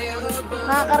kami.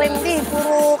 Nakakarindi,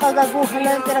 puro kagaguhan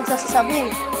lang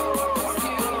pinagsasabi.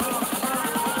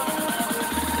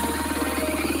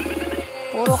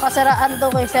 Puro kasiraan daw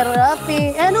kay Sir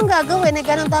Rafi. Eh, anong gagawin? Eh,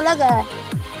 ganun talaga.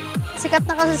 sikat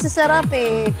na kasi si Sarap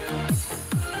eh.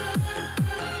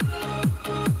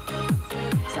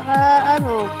 Saka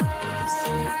ano,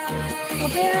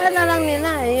 kaya na lang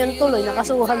nila eh, yung tuloy,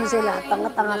 nakasuhan sila,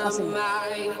 tanga-tanga kasi.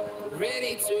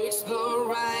 Ready to explore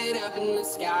right up in the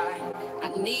sky. I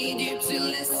need you to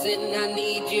listen, I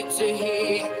need you to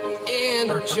hear and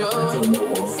enjoy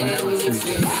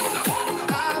anything.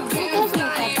 I've been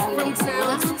flying from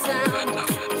town to town,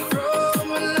 from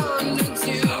London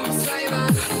to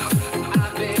Taiwan.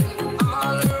 I've been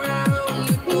all around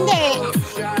the Hindi, globe.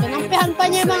 kinampihan pa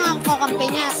niya yung mga kakampi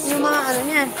niya, yung mga ano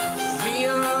niya,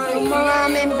 yung mga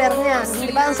member niya.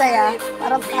 Di ba ang saya?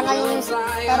 Parang tanga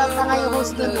yung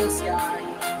host dun.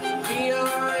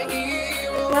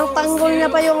 Yung tanggol niya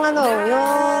pa yung ano, yung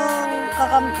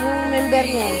member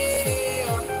niya.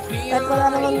 Kahit wala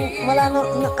naman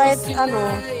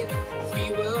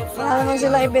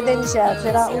sila ebidensya,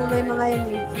 sira ulo yung mga yun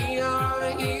eh.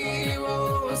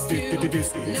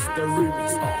 This is the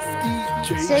remix of DJ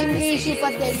Same issue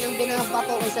pa din yung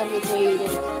binabato ko sa Mitsuhiro.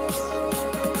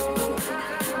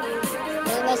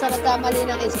 Kaya nasa nagkamali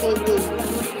ng schedule.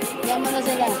 Yaman na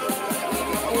sila.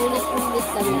 Ulit-ulit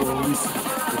kami. Listen to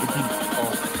the beat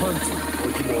of Hunting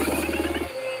Oikawa.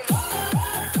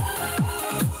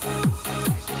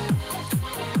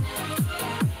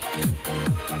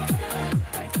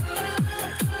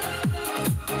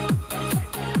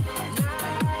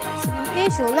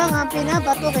 Issue lang ang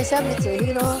pinabato kay sa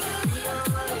Mitsuhiro.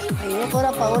 Ayoko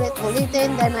na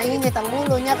paulit-ulitin dahil mainit ang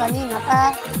ulo niya kanina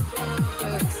pa.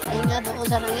 Ayun nga doon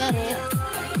sa nangyari.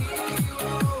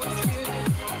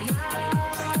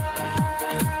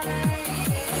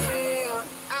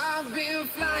 I've been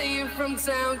flying from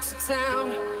town to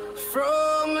town,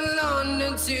 from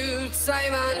London to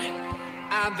Taiwan.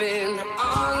 I've been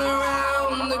all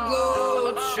around the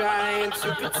globe trying to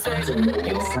protect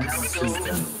your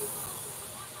soul.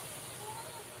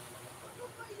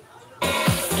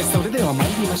 それでは参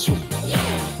りましょう。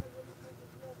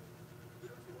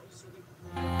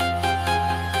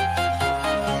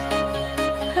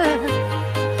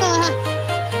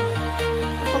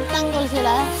 Pagtanggol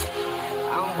sila.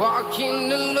 I'm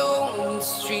walking alone, the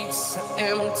streets are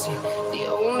empty. The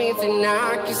only thing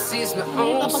I can see is my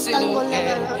own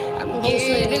silhouette. I'm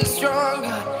getting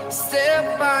stronger,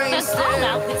 step by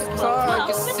step. Clock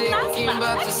is ticking,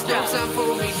 but there's no time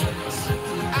for me.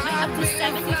 I've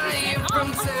been flying from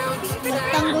town to town.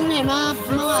 Pagtanggol niya,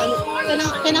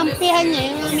 kinampihan niya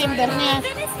yung mga member niya.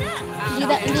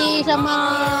 Hindi siya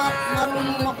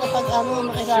marunong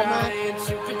makisama. Trying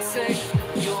to protect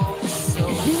your soul.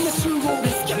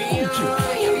 We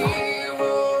are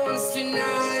heroes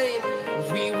tonight.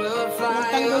 We will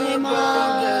fly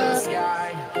above the sky.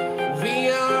 We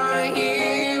are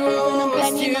heroes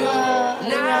tonight.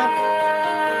 Yeah.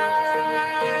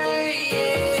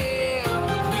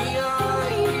 We are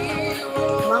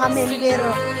heroes Mga member,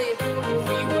 tonight.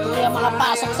 We will kaya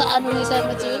makapasok sa ano ni Sir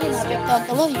Mitsuhiro, napipton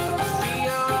tuloy.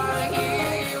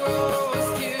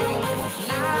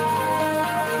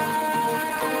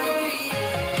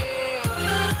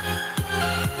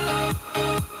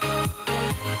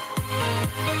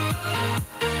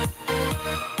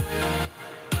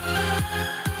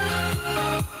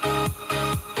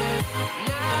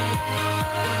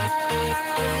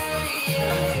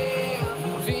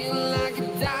 Feel like a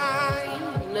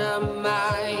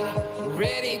dynamite,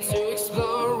 ready to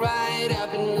explore right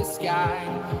up in the sky.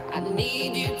 I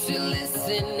need you to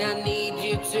listen, I need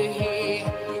you to hear,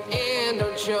 and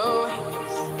don't show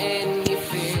any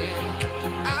fear.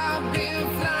 I've been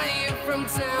flying from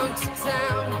town to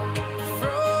town,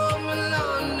 from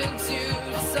London to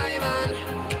Taiwan.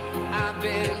 I've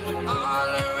been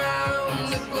all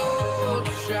around the globe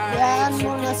Yan trying to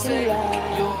mo na protect sila.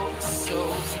 your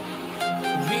soul.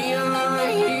 We are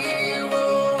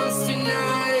heroes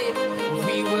tonight.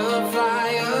 We will fly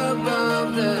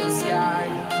above the sky.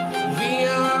 We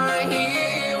are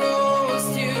heroes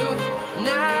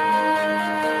tonight.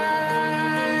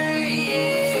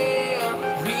 Yeah.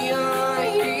 We are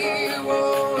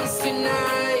heroes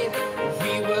tonight.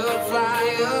 We will fly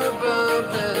above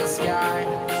the sky.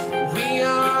 We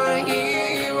are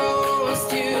heroes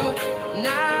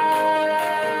tonight.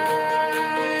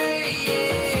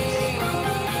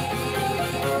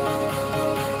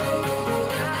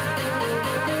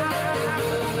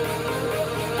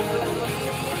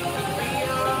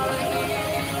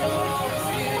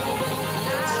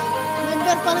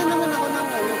 Member pa rin naman ako ng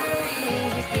ano,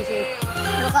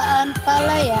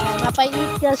 Nakaampalaya,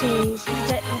 napait kasi,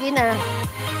 hindi na.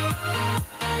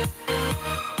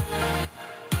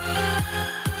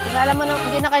 Alam mo,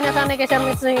 hindi na kayo nasanay kay Sir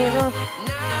Mitsuhiro.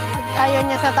 Ayaw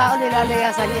niya sa tao,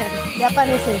 nilalayasan niya.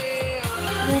 Japanese eh.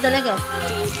 Yun talaga.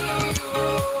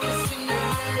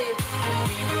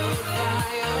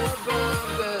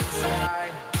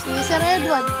 Si Sir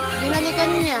Edward, binalikan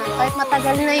niya kahit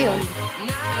matagal na yun.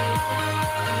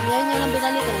 Yan yun ang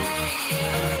binalikan.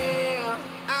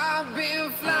 I've been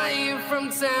flying from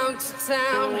town to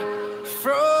town,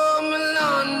 from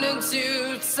London to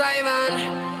Taiwan.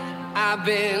 I've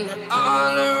been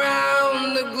all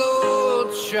around the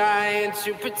globe trying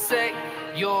to protect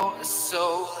your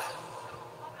soul.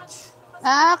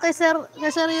 Kay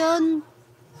Sir yun.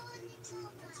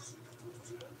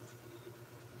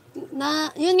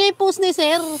 Yun nga yung post ni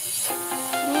Sir. Yung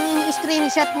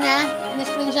screenshot niya.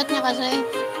 Screenshot niya kasi.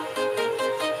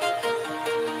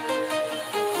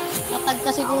 Matag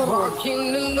ka siguro.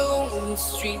 Walking alone, the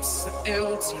streets are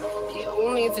empty. The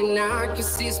only thing I can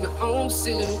see is my own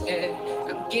silhouette.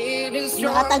 I'm getting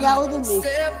stronger,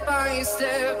 step by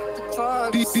step. The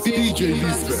clock is ticking,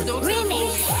 but there's no time for me.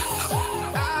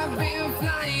 I've been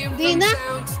flying Di from na.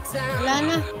 town to town. Wala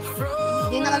na.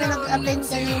 Hindi na kami nag-attend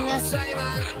kanina.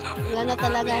 Wala na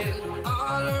talaga.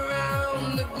 All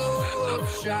around the globe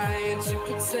trying to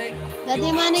protect.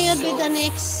 Daddy Manny, you'll be the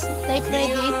next. Type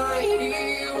ready.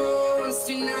 Heroes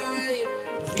tonight,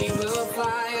 we will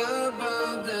fly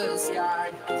above the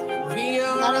sky. We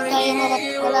Wala are rin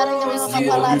kami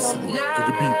makapalado. To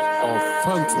the beat of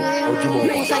Phantom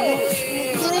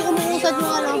Hindi rin umuusad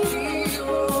yung ano,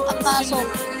 yung kaso.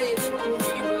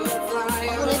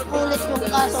 Ulit-ulit yung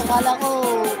kaso. Kala ko,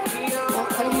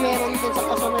 anong meron din sa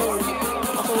kaso na yun.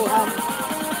 Kasuhan.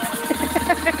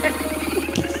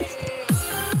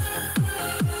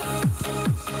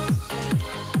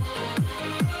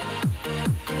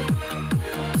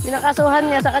 Pinakasuhan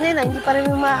niya sa kanila, hindi pa rin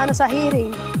maano sa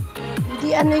hearing. Hindi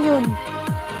ano yun.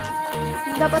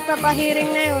 Dapat napahiring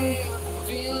na yun.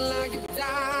 feel like a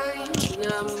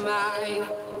dynamite,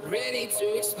 ready to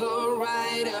explode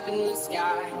right up in the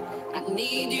sky. I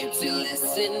need you to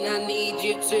listen, I need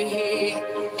you to hear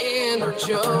and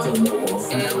jump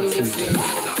and listen.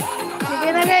 Sige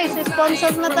na guys,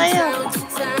 sponsor na tayo.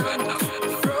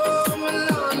 From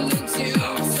London to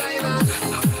Taiwan,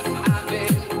 I've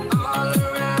been all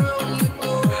around the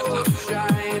globe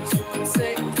trying to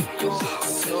protect your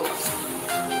soul.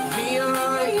 We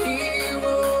are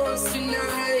heroes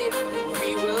tonight,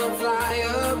 we will fly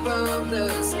above the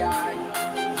sky.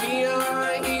 We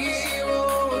are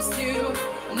heroes tonight,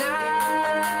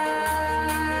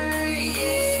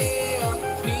 yeah.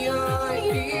 We are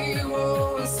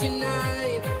heroes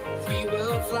tonight, we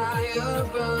will fly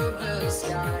above the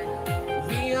sky.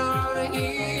 We are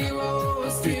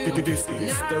heroes tonight. This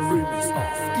is the remix of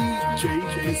DJ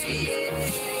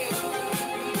Misfits.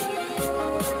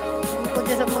 Bukod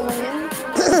sa mga yan.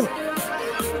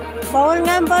 Bawal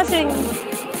nga ang basing.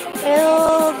 Pero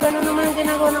gano'n naman ang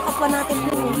ginagawa ng kapwa natin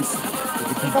din.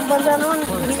 Ibang bansa naman,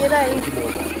 hihira eh.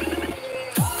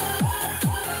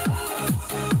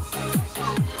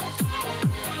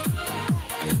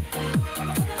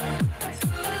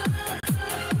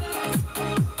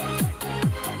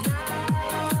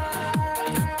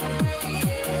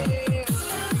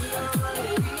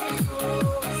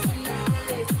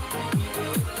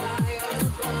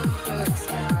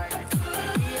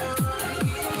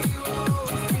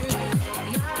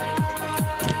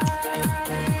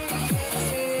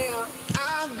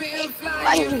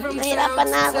 Ay, nahirapan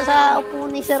na ako sa upo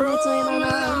ni Sir Mitsuhiro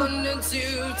na London to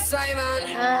Taiwan,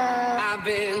 I've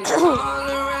been upo all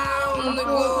around the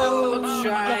globe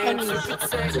trying to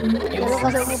protect Pero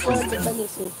kasi umupo ang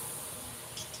Japanese eh.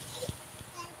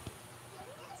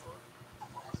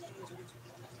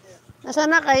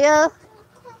 Nasaan na kayo?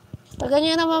 Pag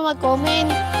nyo naman mag-comment.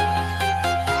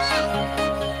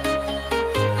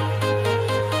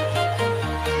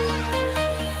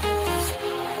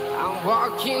 I'm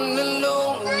walking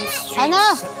alone, the streets Ano?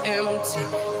 are empty.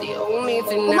 The only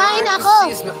thing Kumain I ako. can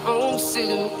see is my own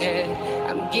silhouette.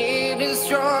 I'm getting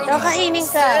stronger, Ikaw kainin ka.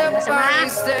 step Masama? by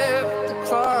step. The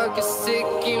clock is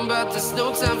ticking, but there's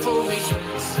no time for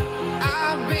regrets.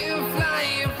 I've been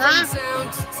flying from Ha? town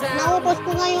to town, Naubos ko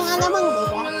nga yung alamang, di ba?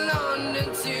 from London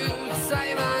to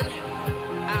Taiwan.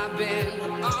 I've been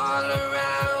all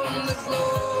around the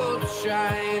globe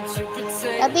trying to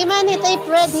protect. Ate Manny, type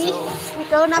ready.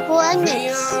 Ikaw na po ang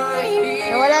next.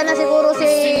 Nawala na siguro si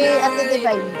Ate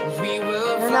Divine.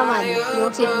 Ano naman,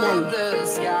 yung signal.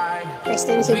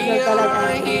 Extend signal talaga.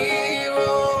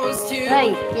 Ay,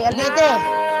 kaya dito.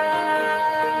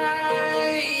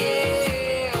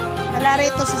 Wala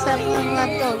rito si Sir yung nga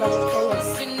to. Bakit kayo?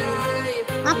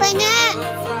 Mapay nga!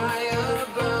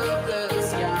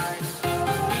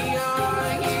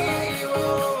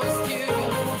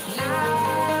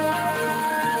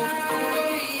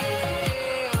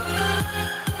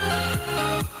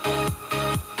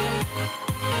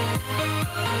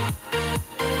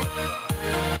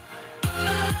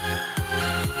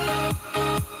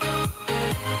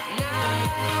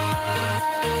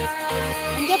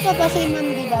 pa ba si Ma'am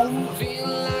Divine?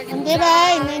 Ma'am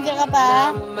Divine, nandiyan ka pa?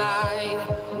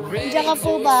 Nandiyan ka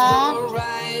po ba?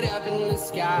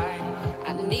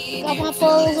 Ikaw nga po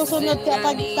susunod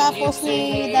kapag tapos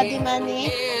ni Daddy Manny.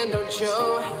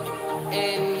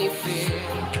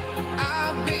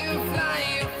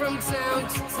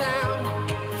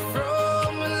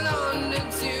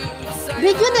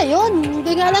 Video na yun,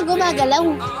 hindi nga lang gumagalaw.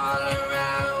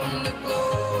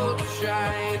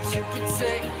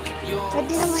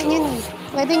 Pwede naman yun.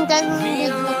 Pwedeng time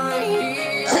video.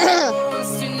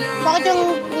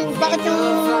 bakit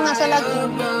yung nasa lagi?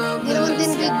 Hindi naman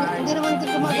din video, hindi naman din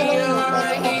gumagalaw yun.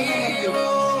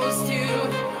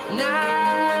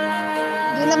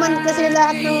 Hindi naman kasi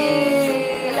lahat ng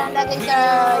nilalagay sa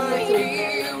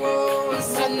YouTube.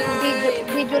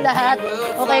 Video lahat.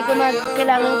 Okay,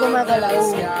 kailangan gumagalaw.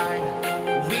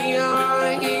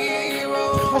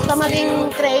 Basta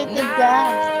maging creative ka.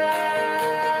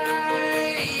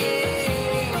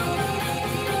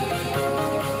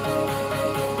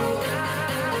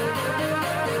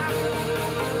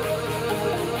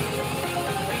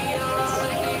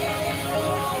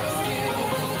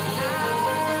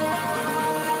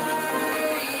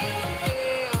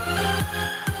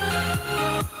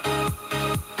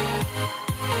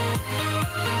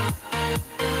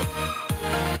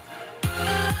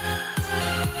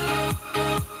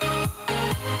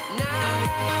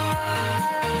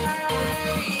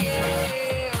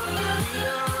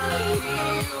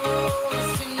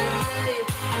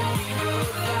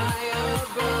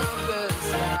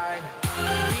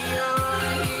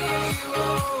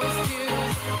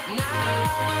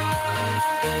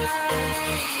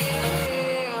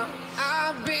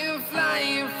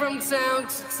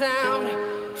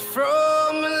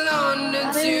 From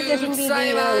London to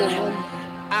Taiwan,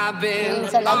 I've been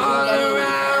all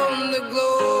around the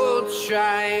globe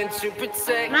trying to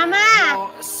protect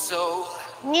your soul.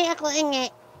 Ngi ako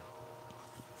ingi.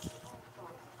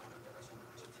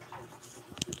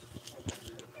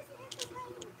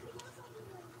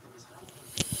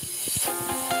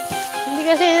 Hindi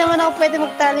kasi naman ako pwede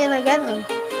magtali na gano'n.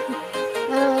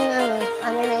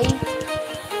 Ano na eh?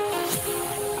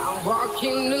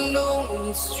 Walking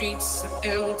alone, the streets are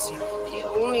empty. The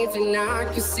only thing I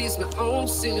can see is my own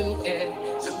silhouette.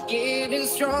 I'm getting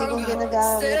stronger,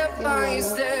 step by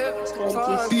step.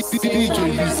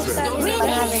 DJ Lisa.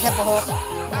 Pangalan sa buhok.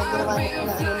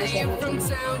 From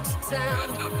town to town,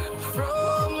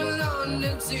 from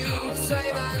London to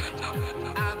Taiwan,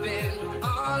 I've been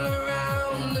all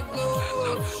around the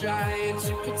globe trying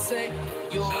to protect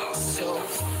your soul.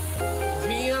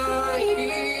 We are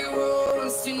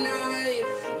heroes tonight.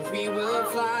 We will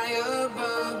fly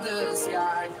above the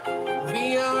sky.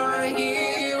 We are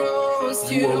heroes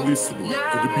tonight. You are listening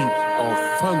to the beat of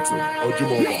Phantom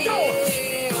Ojimoba.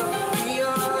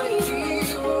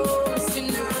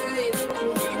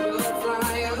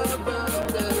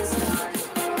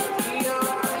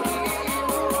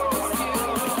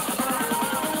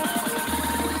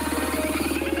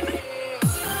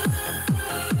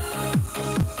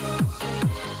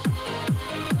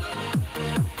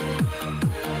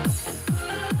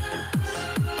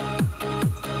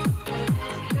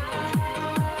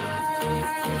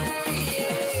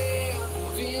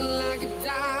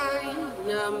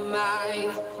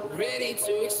 Ready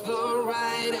to explore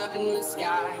right up in the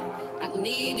sky. I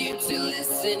need you to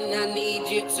listen, I need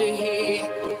you to hear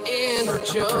and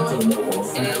enjoy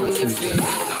and feel.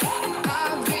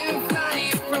 I've been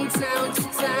flying from town to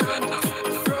town,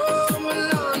 from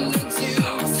London to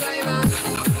Taiwan.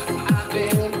 I've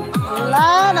been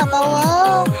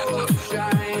all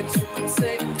trying to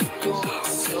protect your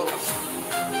soul.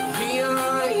 We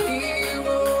are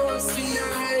heroes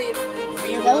tonight.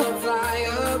 We will fly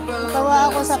above.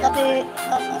 Tawa ako sa kahihintay.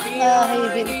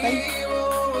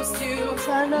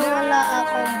 Sana wala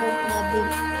akong book na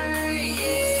book.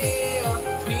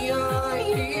 We are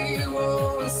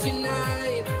heroes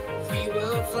tonight. We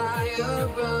will fly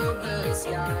above the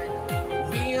sky.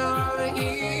 We are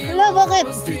heroes. Wala, bakit?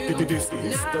 This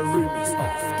is the remix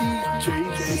of DJ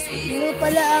Lisa. Hindi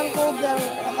pala ang cover.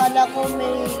 Akala ko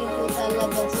may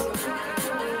ilalabas.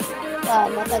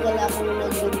 Matagal akong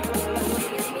nag-binto.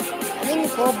 Anong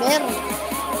cover?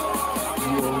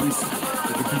 You are listening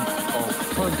to the beat of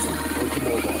Phantom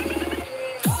Ojimoba.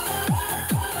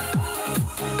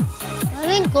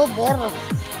 Anong cover?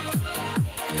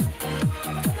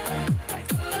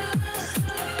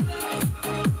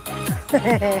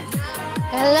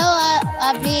 Hello,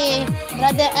 Abi.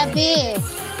 Brother Abi.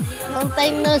 Long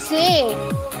time no see.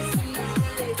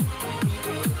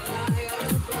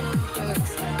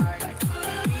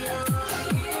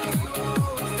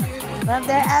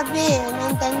 Brother Abby,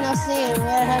 long time no see.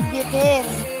 Where have you been?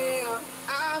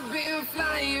 I've been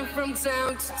flying from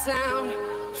town to town,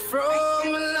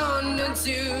 from London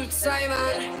to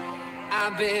Taiwan.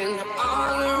 I've been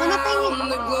all around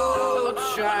the globe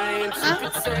trying to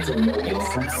protect your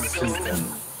soul.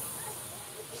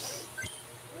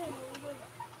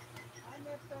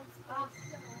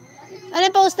 Ano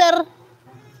yung poster?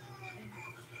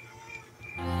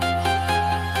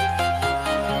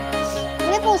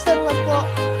 Ano yung poster mo po?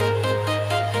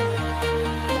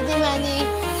 Money.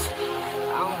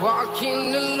 I'm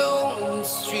walking alone, the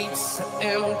streets are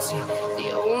empty.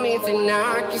 The only thing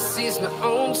I can see is my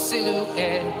own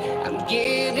silhouette. I'm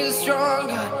getting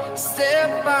stronger,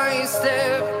 step by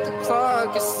step. The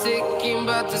clock is ticking,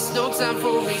 but there's no time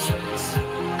for me.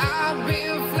 I've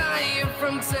been flying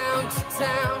from town to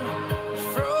town,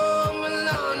 from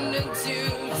London to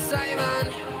Taiwan.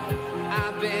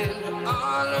 I've been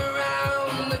all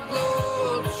around the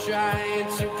globe trying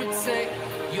to protect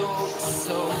your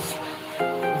soul.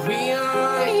 We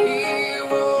are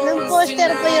heroes. Anong poster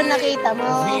po yung nakita mo?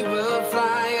 We will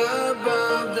fly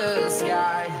above the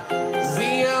sky.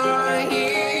 We are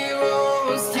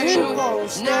heroes Anong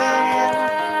poster?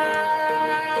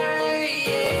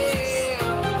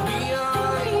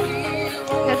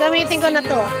 Gagamitin ko na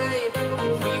to.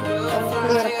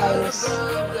 Clear files.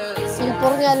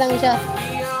 Silpor nga lang siya.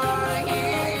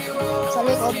 Sa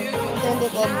likod. Ito yung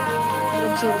likod.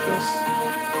 Yung circus.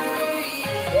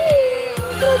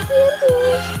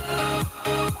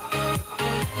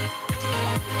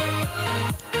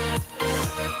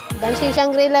 Dancing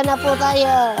Shangri-La na po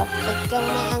tayo. Pagkang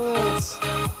maangas.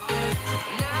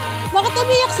 Bakit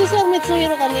umiyak si Sir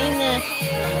Mitsuhiro kanina?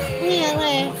 Umiyak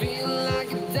eh.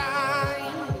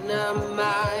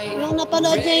 Nung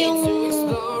napanood niya yung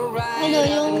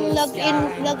yung log-in,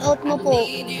 log-out mo po.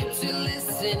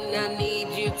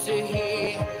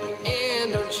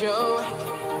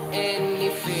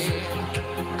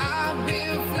 I've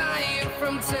been flying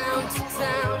from town to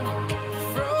town,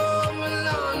 from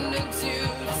London to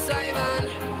Taiwan.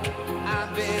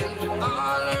 I've been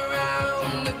all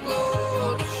around the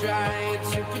globe trying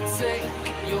to protect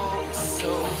your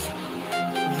soul.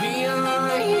 We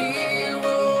are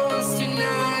heroes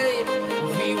tonight.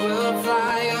 We will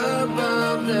fly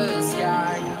above the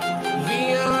sky.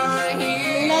 We are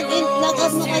Log-in,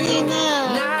 log-out mo kanina.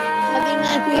 Sabi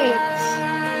nga niya.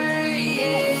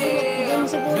 Doon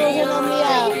siguro siya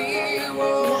namiyak.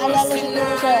 Naalala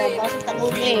siguro siya. Kasi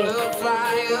takot eh.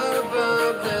 fly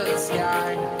above the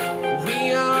sky.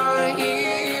 We are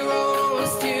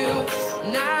heroes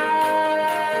tonight.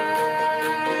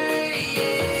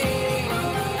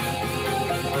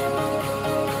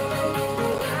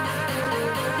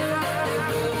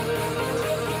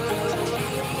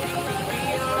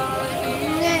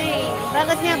 Ngay,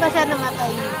 bakit niya ba siya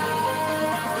namatay?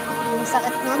 Yung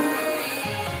sakit nun?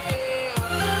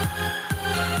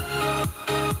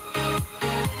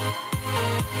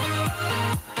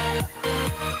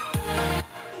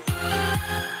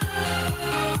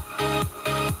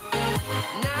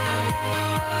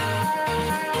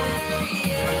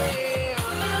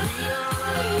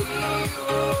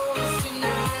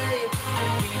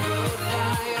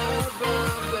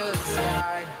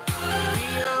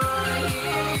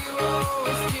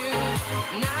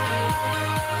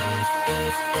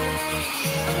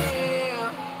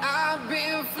 I've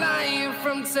been flying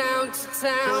from town to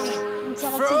town, Ang sakit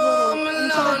siguro. from Ang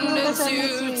sakit London nung to kasama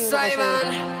si Taiwan.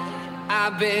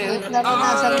 I've been all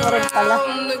Naranasan mo rin pala.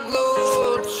 around the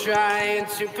globe trying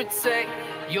to protect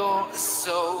your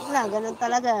soul. Wala, ganun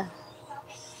talaga.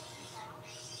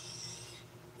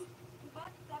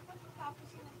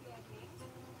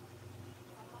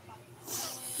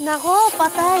 Nako,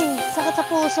 patay. Sakit sa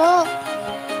puso.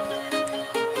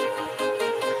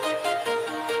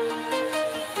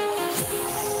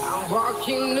 I'm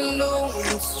walking alone,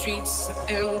 the streets are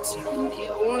empty. The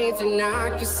only thing I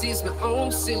can see is my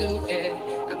own silhouette.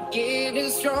 I'm getting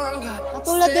stronger.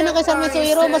 Katulad din ng kay Sir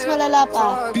Mitsuhiro, mas malala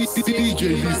pa. DJ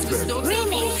Lisbeth.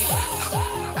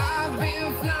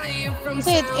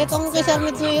 Kasi itong kay Sir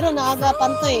Mitsuhiro,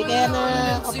 naagapan to eh. Kaya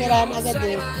na-operahan agad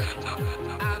eh.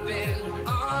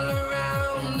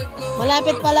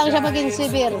 Malapit pa lang siya maging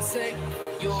severe.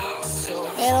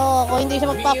 Pero kung hindi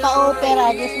siya magpapa-opera,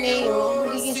 Diyos mayo,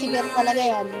 magiging severe talaga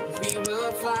yan.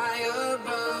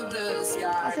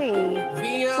 Kasi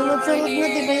sunod-sunod na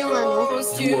diba yung ano?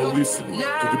 You are listening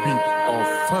to the beat of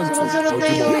Phantom Sunod-sunod na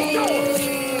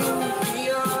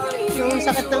yung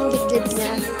sakit ng dibdib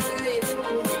niya.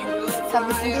 Sabi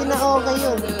ko, hindi na okay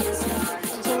yun.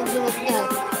 Sunod-sunod na.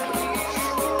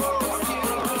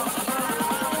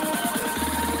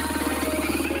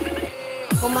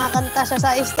 kumakanta siya sa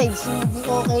stage, hindi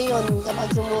okay yun kapag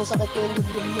sumusakit yung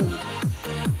dibdib yun.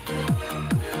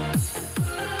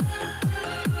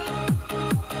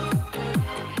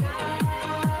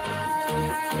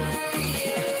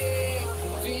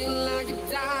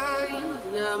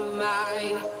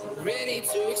 Ready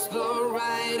to explore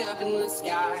right up in the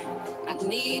sky. I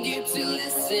need you to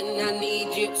listen, I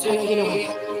need you to hear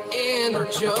and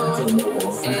enjoy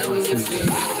and you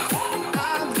feel.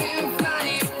 I've been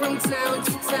flying from town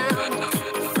to town,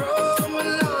 from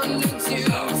London to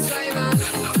Taiwan.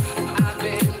 I've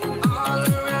been all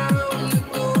around the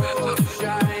globe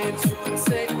trying to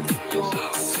protect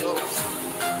your soul.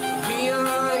 We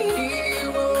are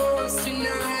heroes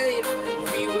tonight,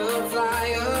 we will fly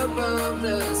above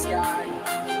the sky.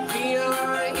 We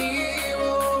are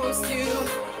heroes tonight,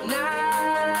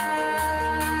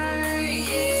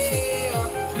 yeah.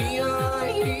 We are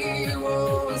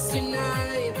heroes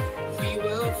tonight, we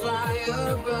will fly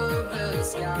above the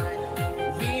sky.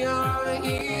 We are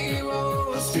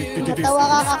heroes tonight. Natawa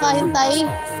ka kakahintay.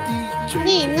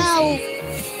 Ninaw.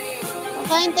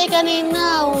 Kakahintay ka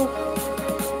ninaw.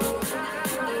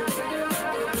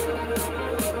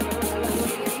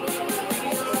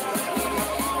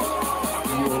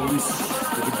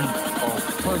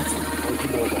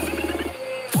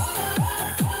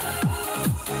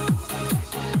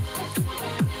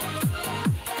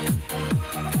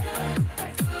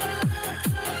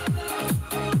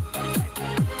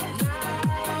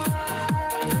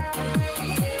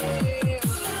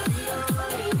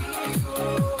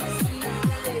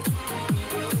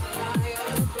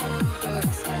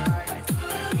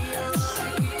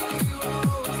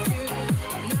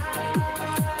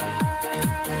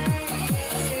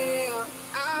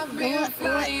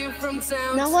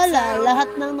 Nawala lahat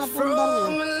ng napunta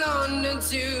From niya. London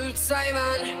to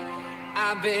Taiwan,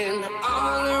 I've been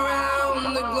all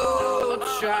around the globe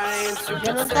trying to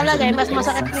Ganun talaga eh, mas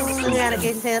masakit yung nangyari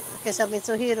kaysa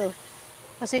Mitsuhiro.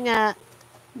 Kasi nga,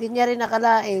 hindi niya rin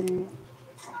nakalain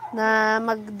na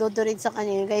magdudurig sa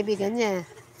kanya yung kaibigan niya.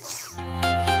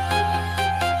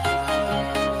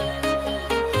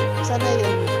 Sana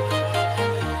yun.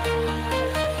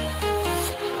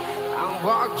 I'm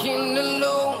walking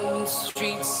alone, the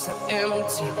streets are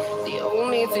empty. The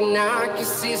only thing I can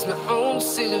see is my own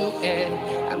silhouette.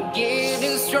 I'm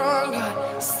getting stronger,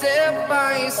 step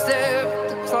by step.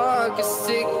 The clock is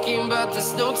ticking, but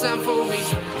there's no time for me.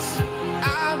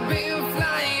 I've been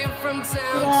flying from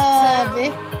town to Grabe.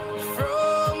 town,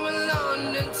 from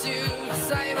London to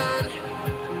Taiwan.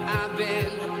 I've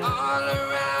been all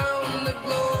around the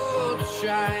globe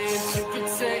trying to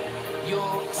protect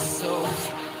your soul.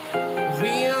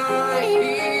 We are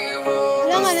heroes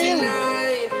Walang ano yun.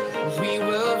 tonight. We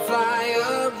will fly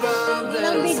above the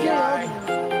Walang video sky.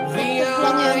 yun. We TikTok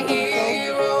lang are yun, TikTok.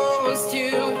 heroes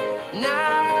tonight.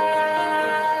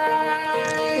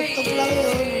 TikTok lang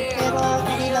yun. Pero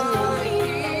hindi lang yun.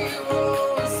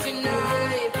 Heroes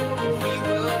tonight. We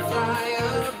will fly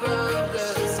above the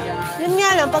sky. Yun nga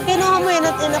lang, pag kinuha mo yun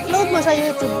at in-upload mo sa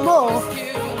YouTube mo,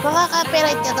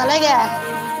 makaka-copyright ka talaga.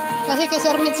 Kasi kay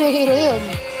Sir Mitsuhiro yun.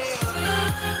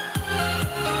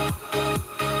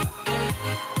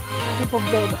 May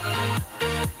problema.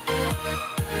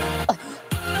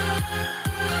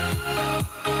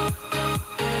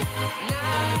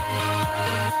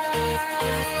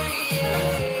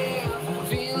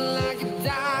 Feel like a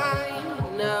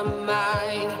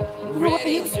dynamite,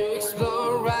 ready to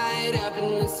explore right up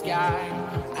in the sky.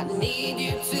 I need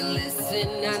you to listen,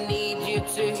 I need you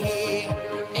to hear,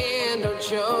 and don't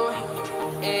show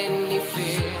any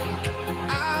fear.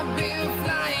 I've been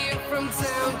flying from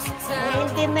town to town,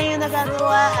 Hindi na yung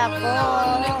nagagawa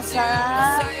ako sa...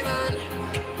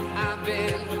 I've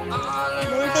been all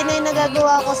Hindi na yung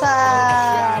nagagawa ko sa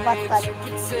Batpat.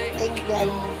 Thank God.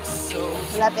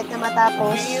 Malapit na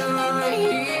matapos. We are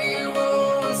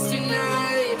heroes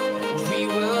tonight. We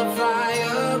will fly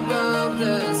above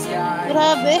the sky.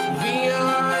 Grabe. We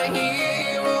are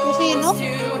heroes Sino?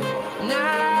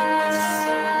 tonight.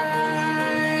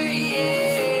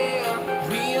 Yeah.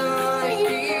 We are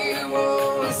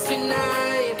heroes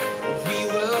tonight. We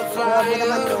will fly Grabe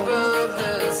naman yun. above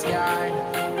the sky.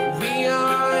 We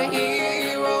are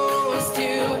heroes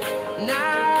tonight.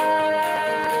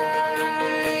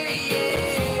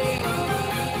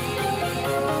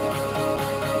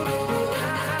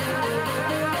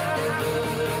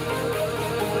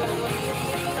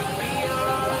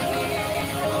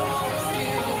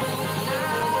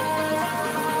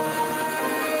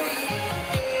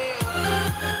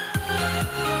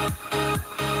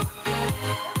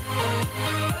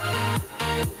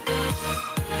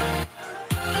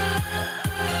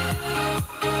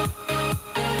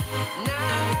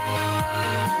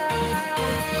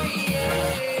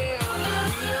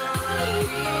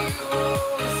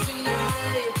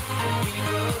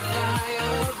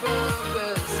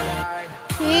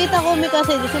 Takumi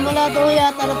kasi, simula daw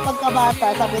yata ng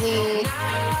pagkabata, sabi ni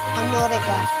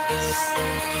Amoreka.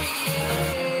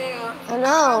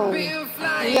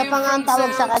 Iya pa nga ang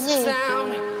tawag sa kanya eh.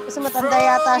 Kasi matanda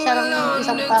yata siya ng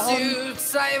isang taon.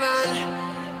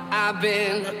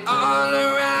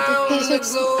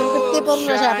 54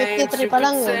 na siya, 53 pa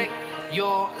lang yun.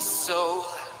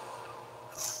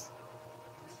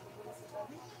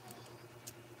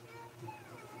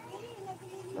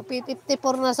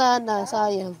 P54 na sana,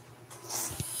 sayang.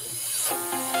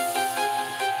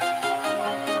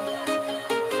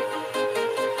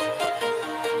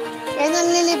 Kailan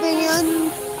lilibing yun?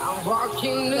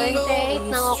 28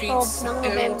 ng November.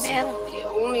 The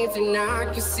only thing I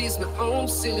can see is my own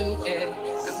silhouette.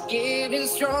 I'm getting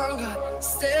stronger,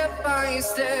 step by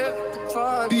step. The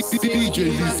clock is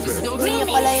ticking, but there's no Hindi niya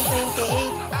pala yung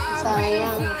 28.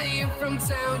 Sayang.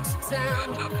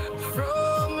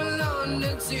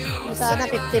 Sana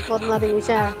 54 na rin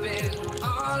siya.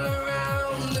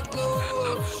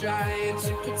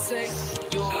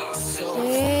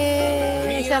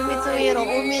 Mitsuhiro,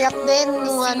 umiyak din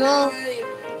nung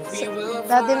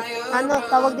dati,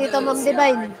 tawag dito Ma'am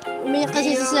Divine. Umiyak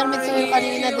kasi si Sir Mitsuhiro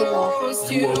kanina, di ba?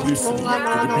 Nung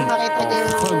nakita niya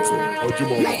yung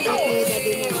nakita din.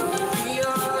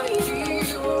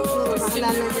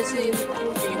 Makilala niya si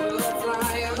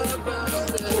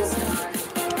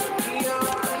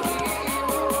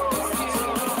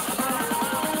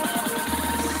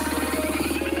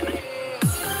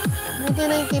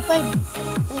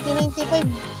 $1995.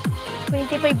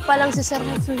 25 pa lang si Sir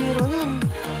Mitsuhiro nun.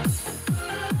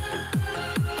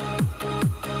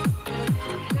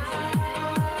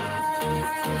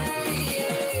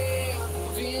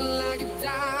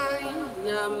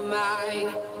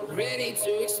 Ready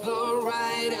to explore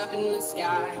right up in the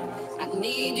sky. I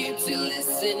need you to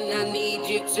listen, I need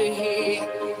you to hear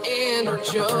and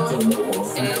enjoy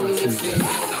everything.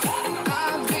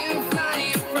 I've been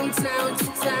flying from town to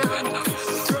town,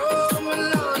 from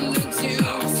London to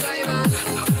Taiwan.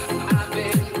 I've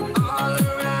been all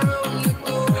around the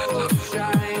globe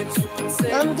trying to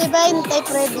protect. Ma'am Divine, type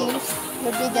ready.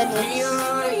 Nabigan We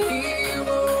are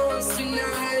heroes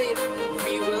tonight.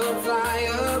 We will fly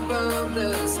above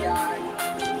the sky.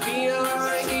 We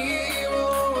are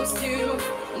heroes tonight.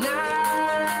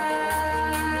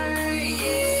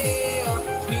 Yeah.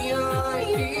 We are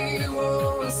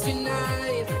heroes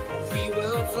tonight. We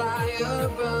will fly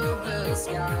above the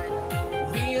sky.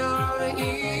 We are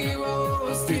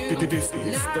heroes tonight. This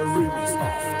is the remix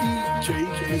of DJ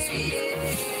Disney.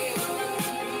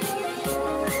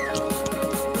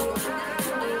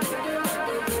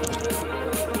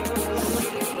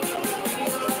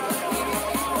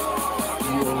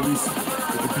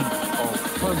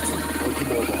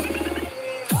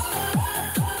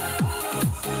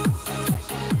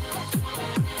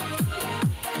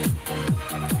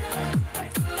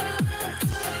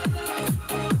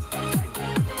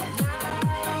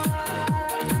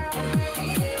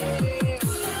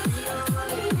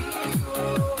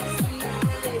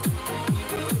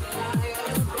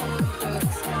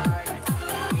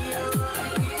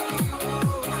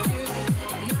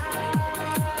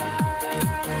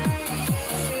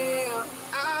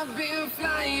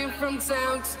 From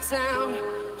town to town,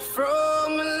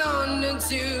 from London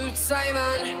to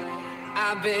Taiwan.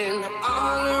 I've been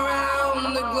all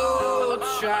around the globe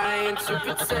trying to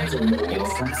protect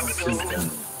your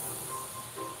soul.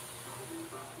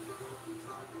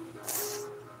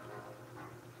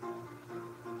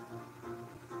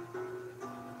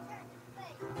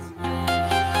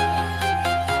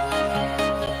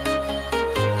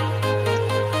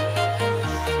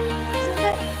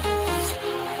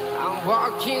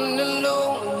 Walking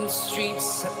alone, the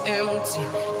streets are empty.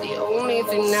 The only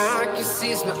thing I can see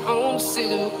is my own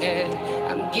silhouette.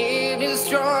 I'm getting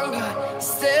stronger,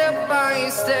 step by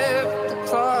step. The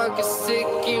clock is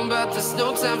ticking, but there's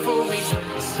no time for me.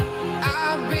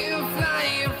 I've been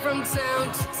flying from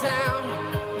town to town,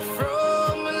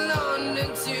 from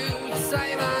London to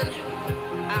Taiwan.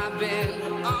 I've been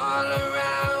all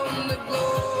around the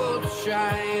globe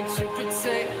trying to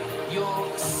protect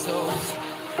your soul.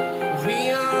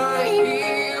 We are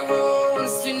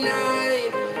heroes tonight.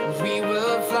 We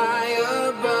will fly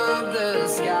above the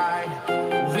sky.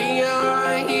 We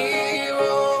are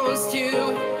heroes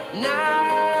tonight.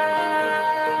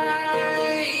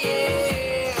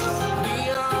 Yeah. We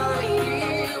are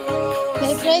heroes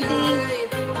Get ready. tonight.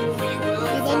 We will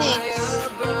The fly next.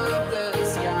 above the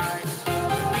sky.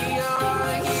 We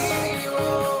are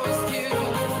heroes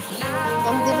tonight.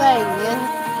 Ma'am Divine, yan.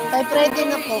 Type ready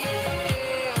na po.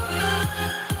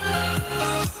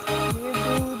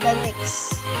 The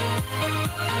next.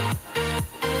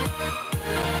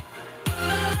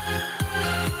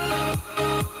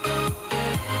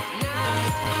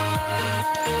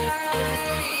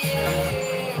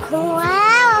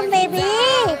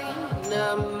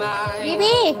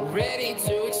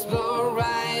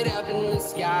 the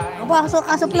sky.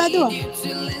 Kasuplado. Need you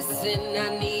to listen,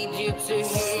 I need you to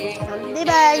hear.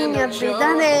 Divine,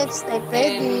 the next, stay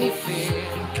ready.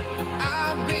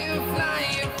 I've been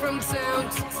flying from town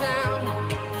to town,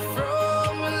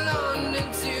 from London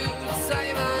to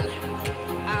Taiwan.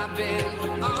 I've been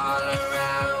all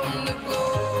around the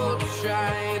globe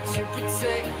trying to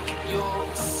protect your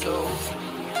soul.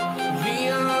 We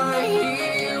are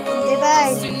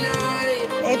heroes tonight.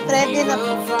 We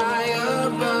will fly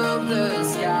above the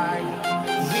sky.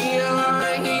 We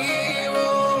are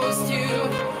heroes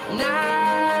tonight.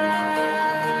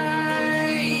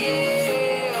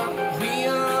 Yeah. We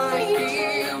are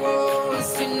heroes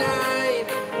tonight.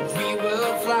 We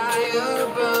will fly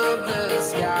above the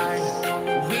sky.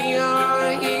 We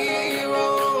are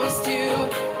heroes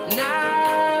tonight.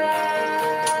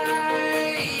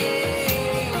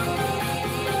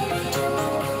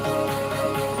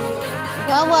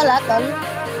 Nga wala, tol.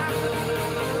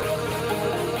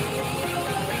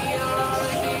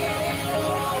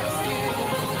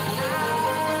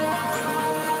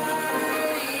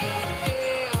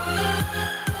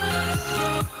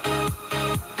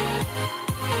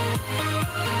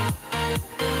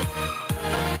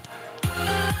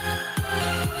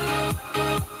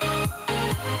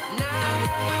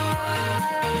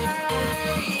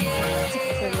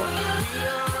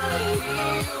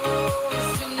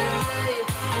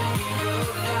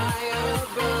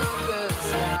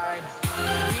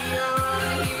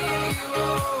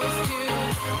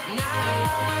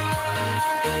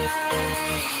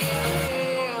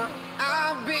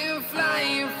 I've been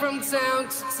flying from town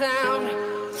to town,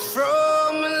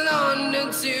 from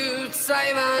London to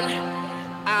Taiwan.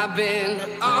 I've been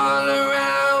all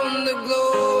around the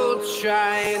globe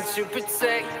trying to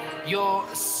protect your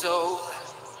soul.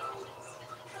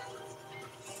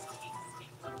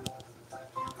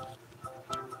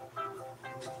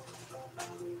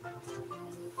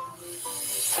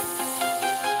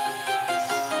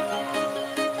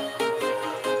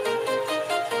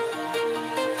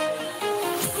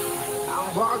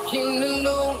 Walking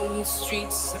alone, the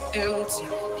streets are empty.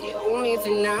 The only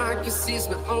thing I can see is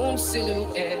my own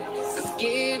silhouette. I'm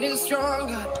getting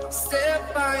stronger,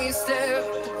 step by step.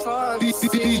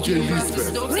 DJ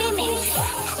Lisbeth.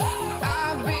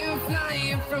 I've been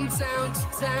flying from town to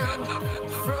town,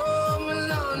 from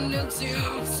London to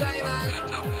Taiwan.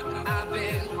 I've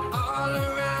been all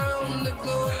around the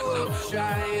globe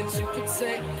trying to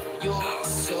protect your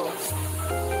soul.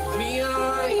 We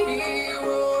are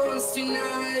heroes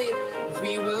tonight.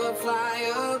 We will fly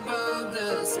above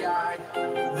the sky.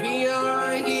 We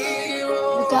are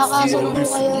heroes Magkakasundo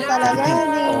kayo talaga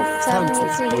ni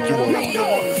Atty.Mitsuhiro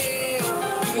Oikawa.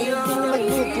 We are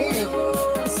Magbuto eh.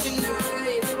 heroes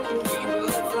tonight. We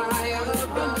will fly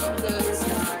above the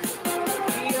sky.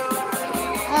 We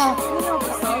are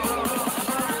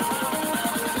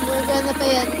Magana pa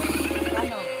yan.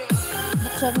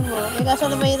 Buksan mo. Eh, kaso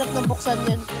na mahirap na buksan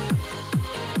yan.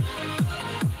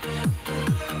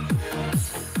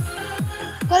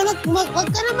 Kaya wag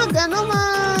ka na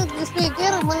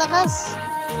mag-speaker, malakas.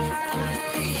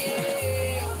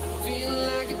 feel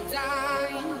like a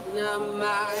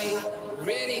dynamite,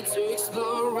 ready to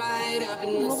explore right up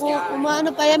in the sky.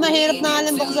 Umaano pa yan, mahirap na nga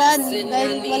lang buksan.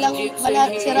 Dahil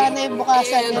sira na yung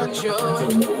bukasan yan.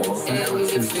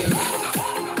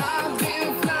 I've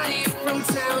been flying from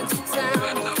town to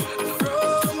town,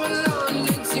 from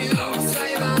London to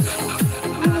Taiwan.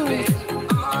 I've been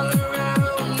all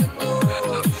around the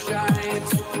globe trying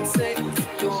to protect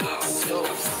your soul.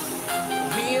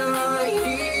 We are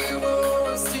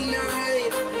heroes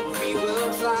tonight. We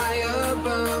will fly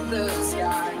above the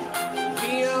sky.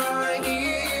 We are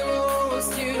heroes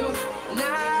tonight.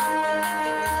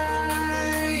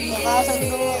 Makasando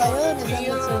kayo,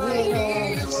 Atty.Mitsuhiro.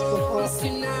 Gusto ko.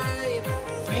 Tonight.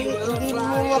 Hindi mo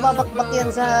mababakbak yan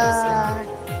sa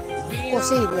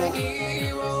kusina.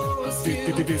 This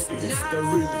is the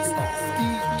remix of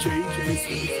DJ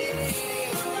Lisbeth.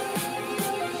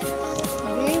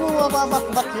 Hindi mo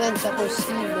mababakbak yan sa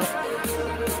kusina.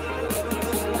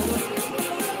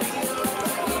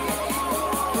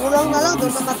 Kulang na lang,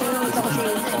 doon na matulog sa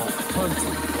kusina.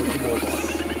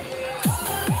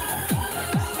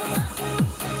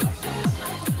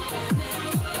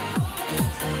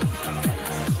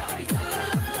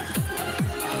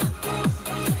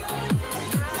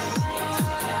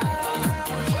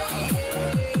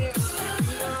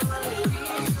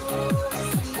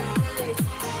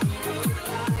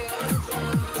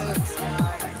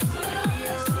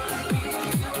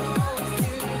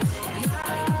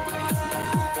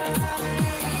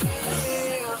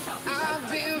 I've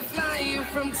been flying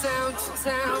from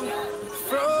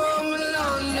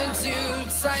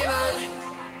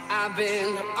I've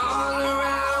been all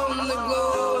around the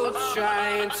globe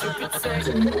trying to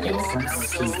protect your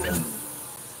soul.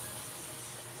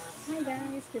 Hi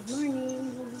guys, good morning.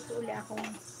 Luluto ulit ako.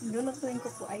 Lulutuin ko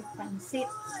po ay pansit.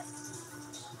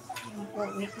 Ayan po,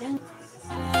 wait lang.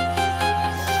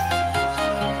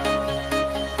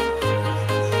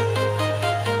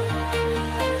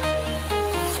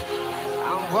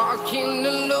 Walking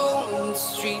alone, the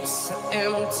streets are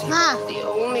empty. Ma. The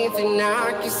only thing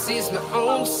I can see is my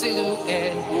own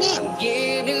silhouette. I'm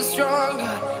getting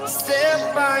stronger,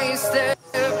 step by step.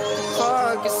 The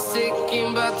clock is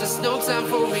ticking, but there's no time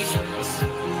for me.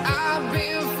 I've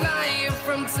been flying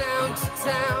from town to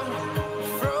town.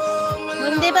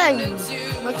 Hindi ba?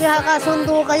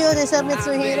 Magkakasundo kayo ni Sir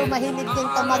Mitsuhiro, mahilig din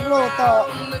ka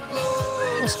magluto.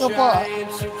 Gusto po.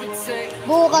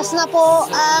 Bukas na po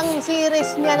ang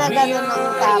series niya na gano'n ng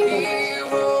topic.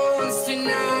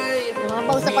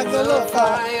 Mabaw sa pagluluto.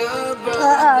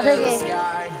 Sige.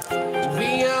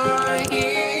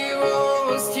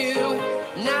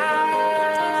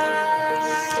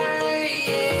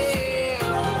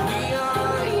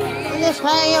 Yes,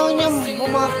 ayaw niya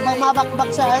bumabakbak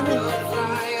sa ano.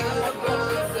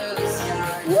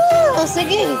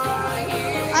 Sige.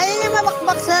 Ayaw niya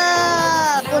mabakbak sa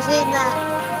kusina.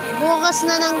 Bukas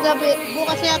na ng gabi.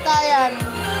 Bukas yata yan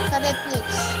sa Netflix.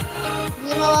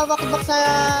 Hindi mababakbak sa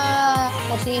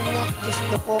kusina.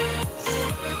 Gusto po.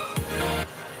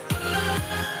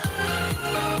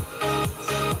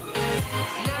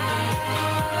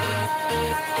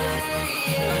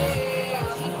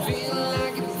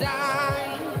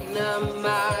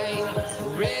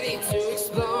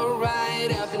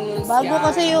 Bago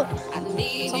kasi yung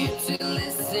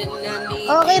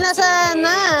okay na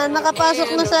sana,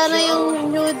 nakapasok na sana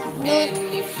yung new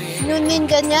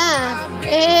ninja niya.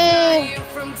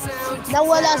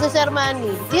 Nawala sa Sir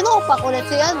Manny. Tinupak ulit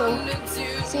si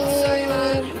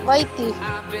Whitey.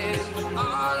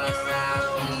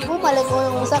 Bumalik ko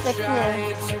yung sakit niya.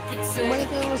 Bumalik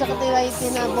ko yung sakit ni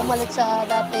Whitey na bumalik sa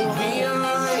dati yung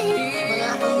mga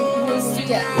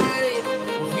ninja.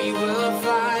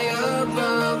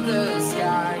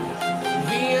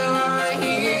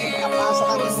 Kapasok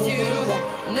ang ninja.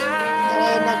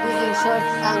 Kaya nagiging short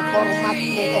ang format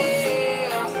nito.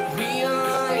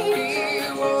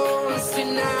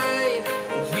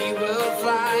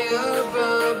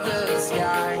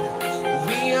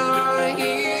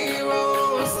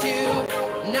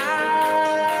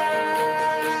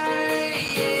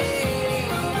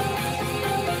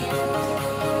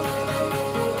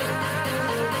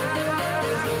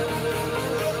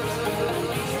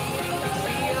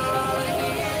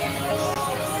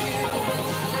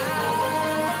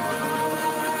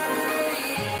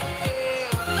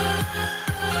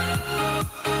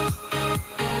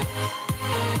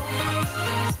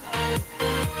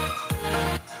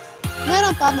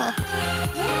 Meron pa, ma.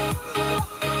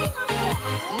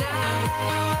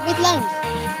 Wait lang.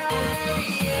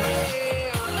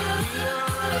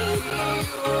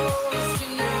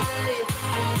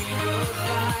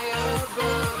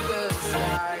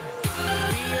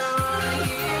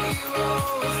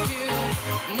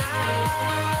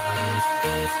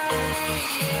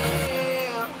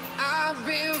 I've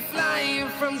been flying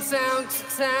from town to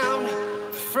town,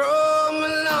 from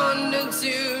London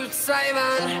to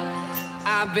Taiwan.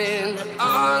 I've been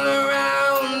all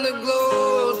around the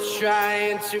globe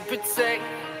trying to protect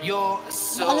your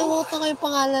soul. Nakalimutan ko yung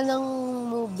pangalan ng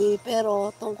movie,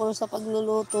 pero tungkol sa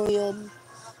pagluluto yun,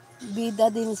 bida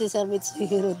din si Sir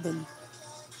Mitsuhiro dun.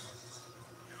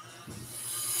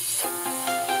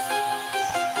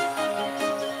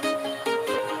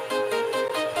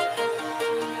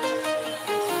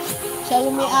 Siya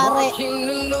yung may-ari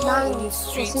ng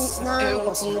kusina,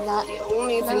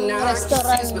 ng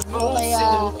restaurant o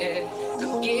kaya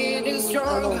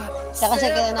siya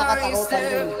kasi kaya nakatakutan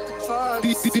dun.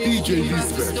 DJ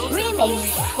Pag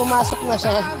pumasok na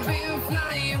siya,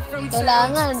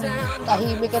 kailangan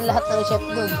tahimik ang lahat ng chef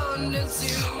dun.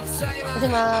 Kasi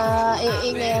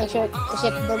maiingay ang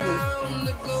chef dun.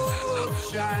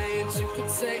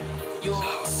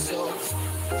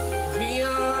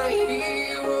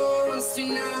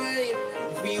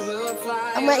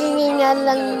 Ang maingay nga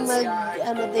lang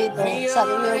dito, sa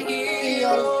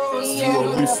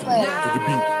yung rapper.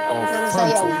 Ng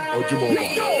sayaw.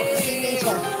 Maingay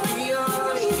siya.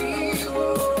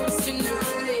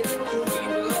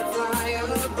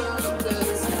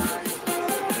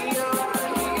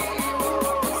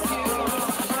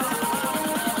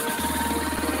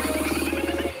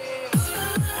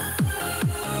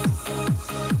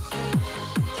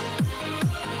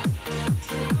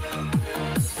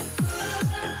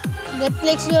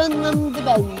 Netflix yun, Ma'am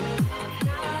Divine.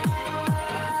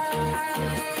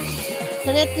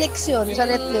 Sa Netflix yun, sa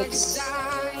Netflix.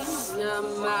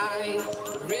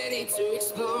 Ready to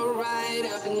explore right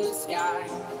up in the sky.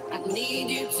 I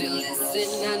need you to listen,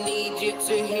 I need you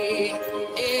to hear.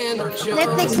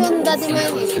 Netflix yun, Daddy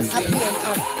Man. App yun,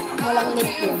 app. Walang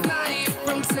link yun.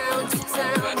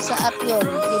 Sa app yun.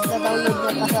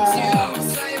 Ika-download mo pa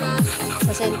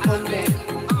sa cellphone mo.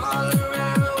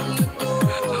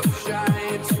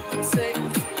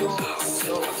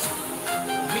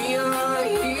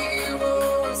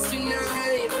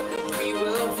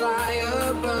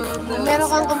 Kung meron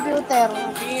kang computer,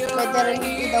 pwede rin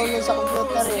i-download sa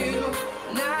computer yun.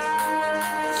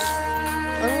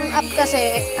 Ang app kasi,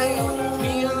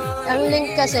 ang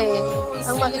link kasi,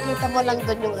 ang makikita mo lang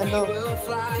doon yung ano,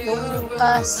 yung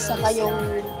cast saka yung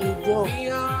video.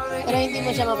 Pero hindi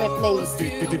mo siya mape-play.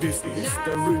 This is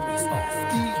the remix of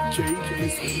DJ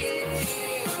Mitsuhiro.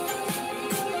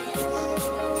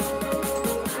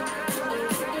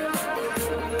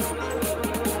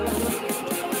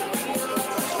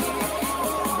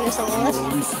 Sa oras.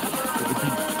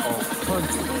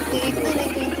 28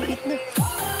 na.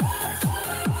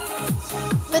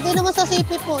 Pwede naman sa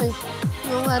CP po eh.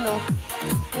 Yung ano,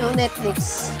 yung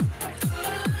Netflix.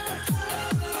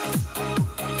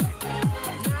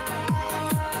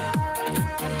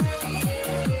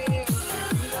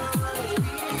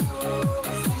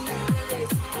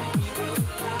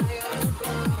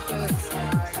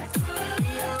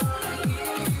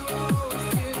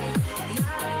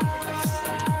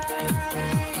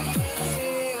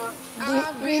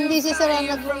 Hindi si Sir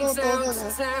ang nagluluto doon.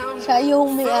 Siya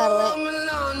yung may-ari.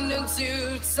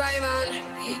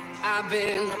 I've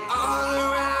been all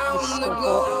around the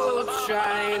globe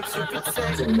trying to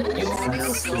protect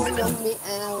your soul. Yung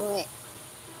may-ari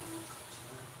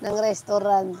ng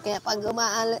restaurant. Kaya pag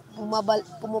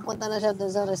pumupunta na siya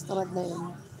doon sa restaurant na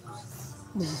yun.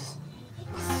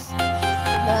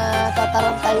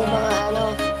 Natataranta yung mga ano.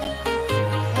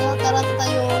 Natataranta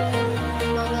yung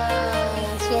mga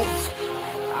chefs.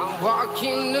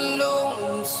 Walking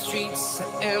alone, the streets are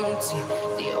empty.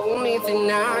 The only thing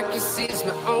I can see is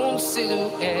my own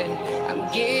silhouette. I'm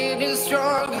getting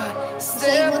stronger,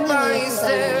 step by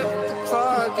step. The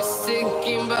clock is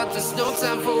ticking, but there's no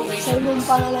time for me.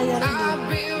 I've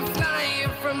been flying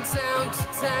from town to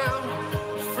town,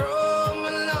 from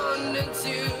London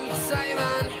to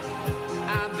Taiwan.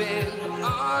 I've been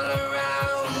all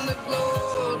around the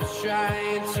globe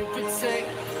trying to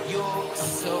protect your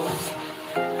soul.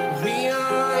 We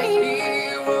are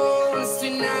heroes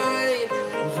tonight.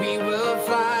 We will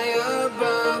fly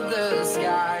above the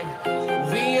sky.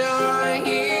 We are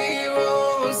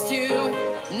heroes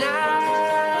tonight.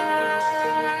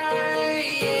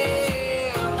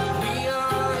 Yeah. We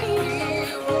are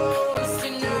heroes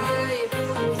tonight.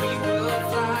 We will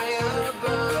fly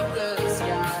above the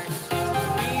sky.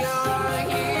 We are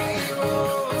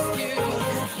heroes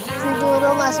tonight.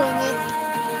 Siguro masungit.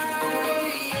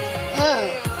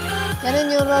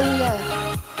 Ganun yung role niya.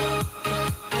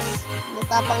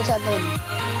 Natapang siya doon.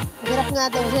 Hirap nga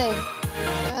doon siya eh.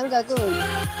 Ang gagawin.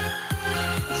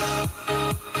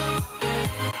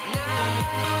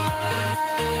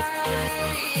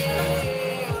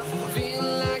 Feel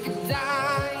like a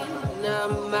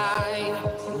dynamite,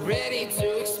 ready to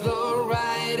explore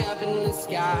right up in the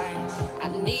sky. I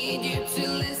need you to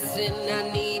listen,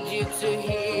 I need you to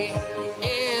hear,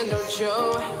 and don't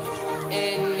show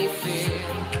any fear.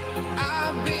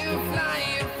 I've been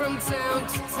flying from town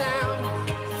to town,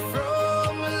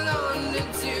 from London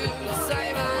to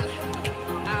Taiwan.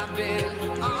 I've been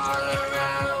all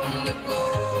around the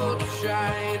globe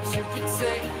trying to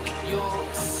protect your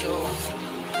soul.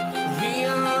 We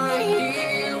are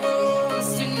heroes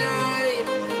tonight.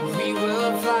 We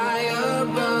will fly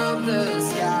above the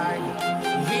sky.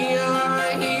 We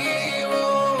are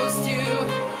heroes tonight.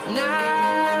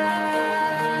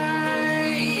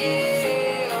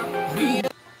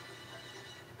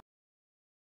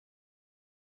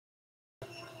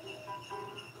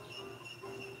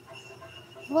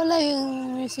 Wala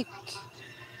yung music.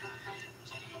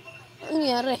 Ang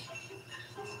nangyari?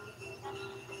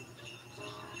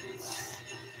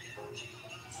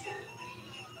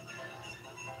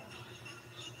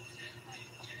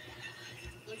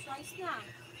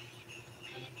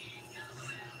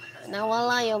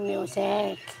 Nawala yung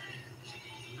music.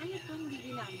 Ano ito? Hindi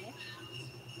ginamit?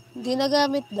 Hindi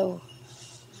nagamit daw.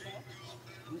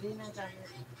 Hindi nagamit.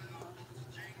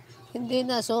 Hindi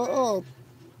na suot.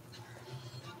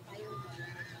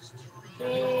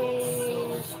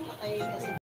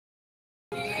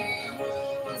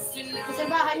 Sa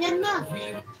bahay yan na.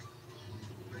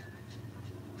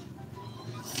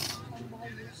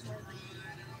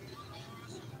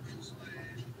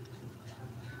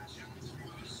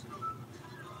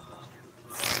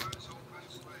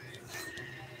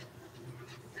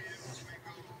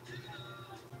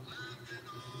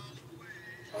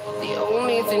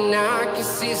 thing I can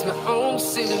see is my own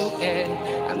silhouette.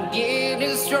 I'm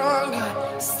getting stronger,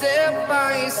 step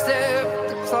by step.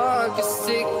 The clock is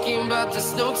ticking, but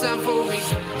there's no time for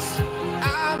regrets.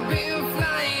 I've been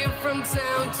flying from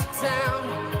town to town,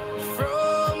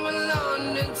 from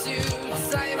London to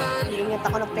Taiwan. Ingat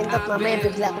ako ng pindot, mamaya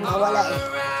bigla akong mawala eh.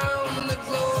 Around the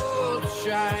globe,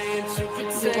 trying to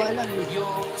protect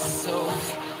your soul.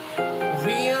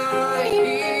 We are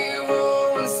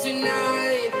heroes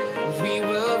tonight. We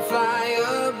will fly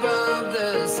above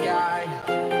the sky.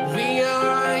 We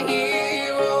are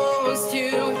heroes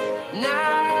tonight.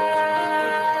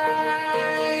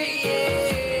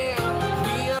 Yeah.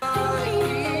 We are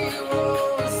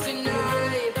heroes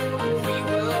tonight. We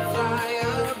will fly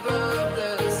above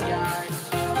the sky.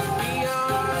 We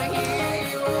are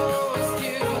heroes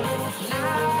tonight.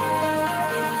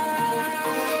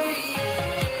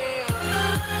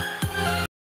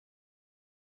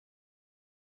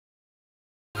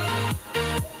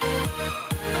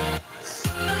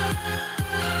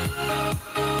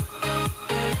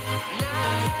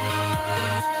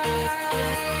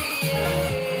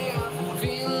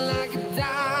 Feel like a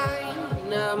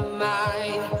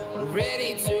dynamite,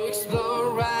 ready to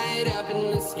explode right up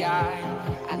in the sky.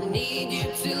 I need you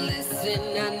to listen,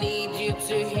 I need you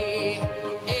to hear,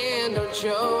 and don't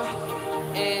show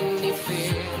any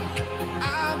fear.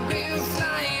 I've been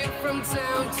flying from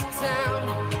town to town,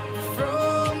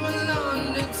 from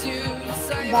London to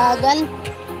Taiwan. Bagal.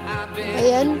 I've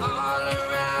Ayan. been all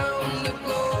around the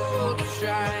globe,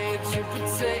 trying to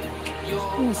protect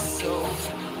your soul.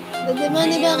 Dede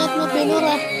Manny, bakit mo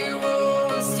pinura?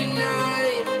 Heroes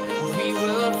tonight, we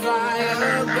will fly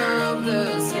above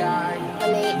the sky.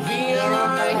 Mali. We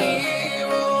are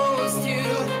heroes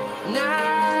tonight.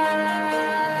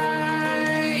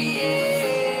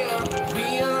 Yeah.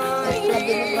 We are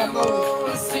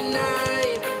heroes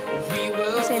tonight. We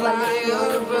will fly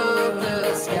above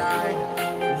the sky.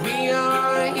 We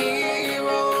are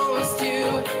heroes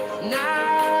tonight.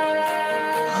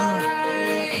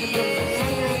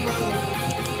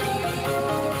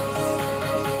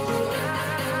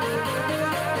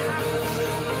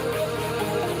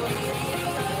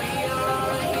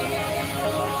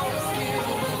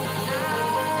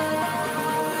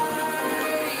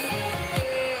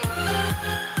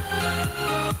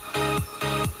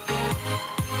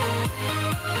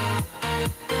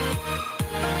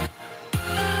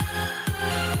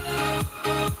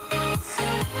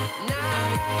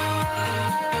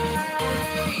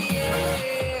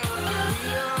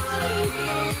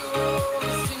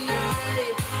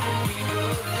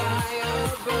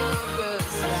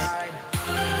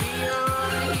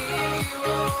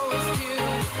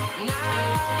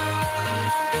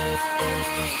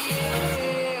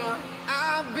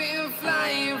 I've been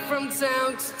flying from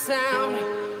town to town,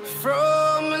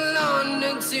 from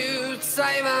London to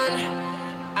Taiwan.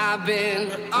 I've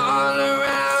been all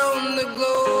around the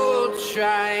globe,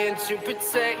 trying to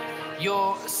protect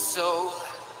your soul.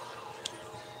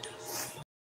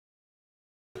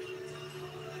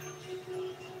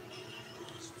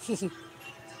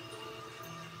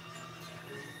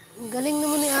 Ang galing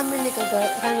naman ni Amelie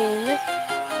kanina.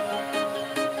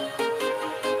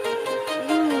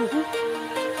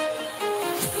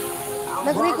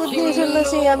 Nag-recognition na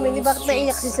si Amelie. Bakit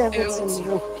naiyak si Seven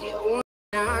Syndrome?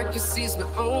 I can see my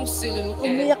own silhouette.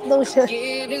 Umiyak daw siya.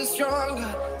 Getting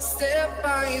stronger, step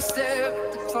by step.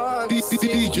 The clock is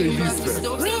DJ Lisbeth.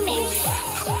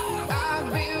 I've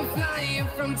been flying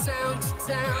from town to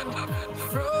town,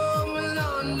 from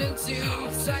London to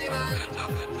Taiwan.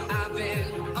 I've been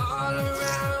all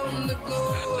around the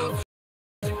globe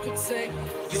to protect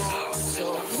your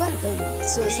soul.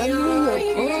 Susan mo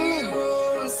yun.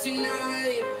 Heroes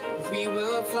tonight, we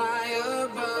will fly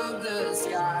above the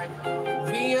sky.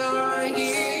 We are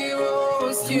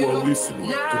heroes You are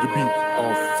listening to the beat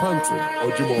of Phantom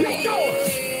Ojimoba. We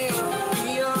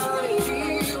are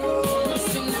heroes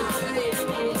tonight.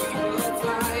 We will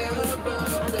fly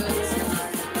above the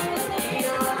sky. We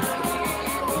are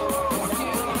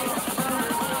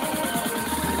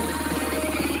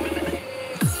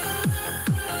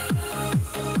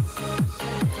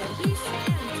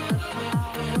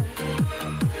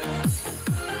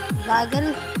Bagal.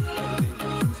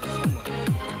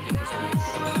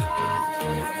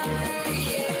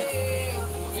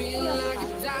 feel like a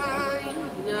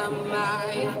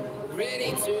dynamite,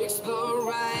 ready to explode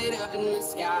right up in the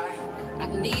sky. I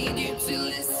need you to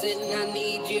listen, I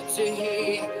need you to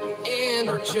hear, and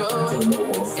don't show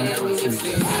any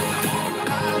fear.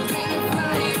 I've been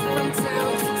flying from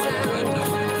town to town,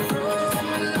 from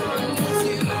London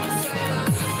to Taiwan.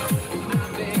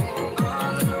 I've been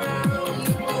all around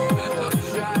the globe,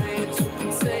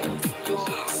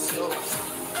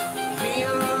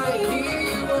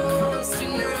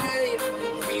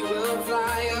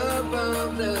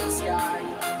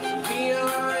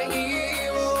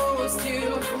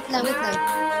 Wait lang.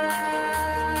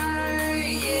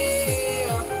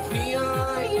 Yeah, we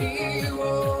are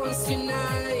heroes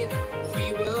tonight.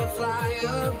 We will fly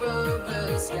above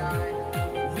the sky.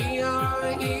 We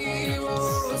are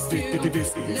heroes tonight.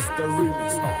 This is the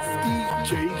remix of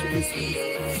DJ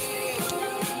Mitsuhiro.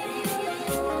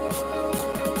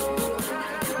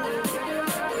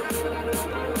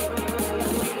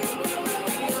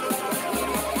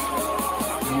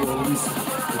 You are listening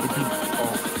to the beat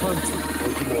of Country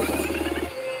Oikawa.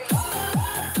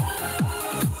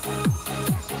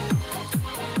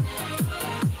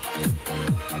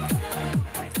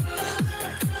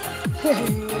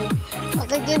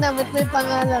 Bakit ginamit mo yung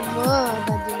pangalan mo?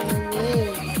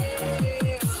 Daddy.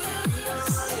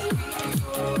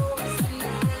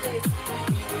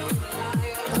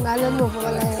 Pangalan mo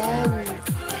pala yan.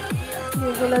 Hindi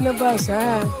ko lang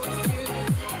nabasa.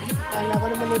 Kala ko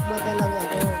naman nagmata lang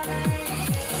ako.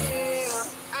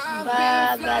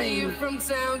 Bagal. From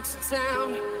town to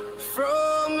town,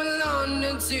 from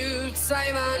London to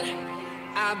Taiwan,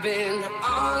 I've been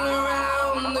all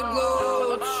around the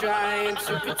globe trying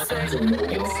to protect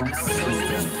your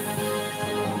soul.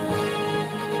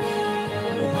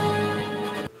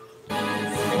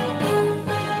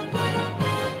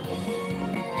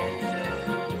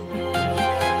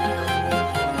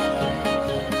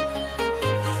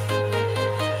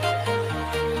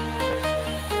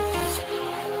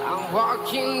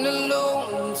 Walking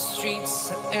alone, the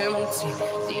streets are empty.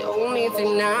 The only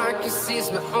thing I can see is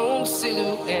my own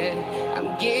silhouette.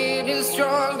 I'm getting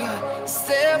stronger,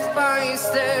 step by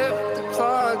step. The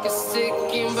clock is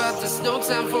ticking, but there's no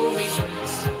time for me.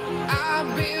 I've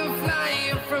been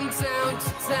flying from town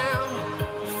to town,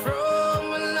 from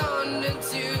London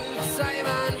to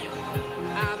Taiwan.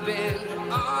 I've been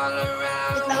all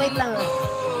around Wait lang. the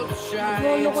globe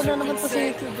trying to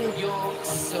protect your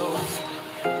soul.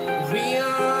 We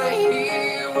are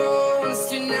heroes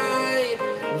tonight.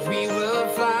 We will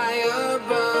fly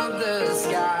above the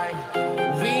sky.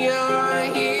 We are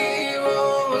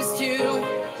heroes tonight.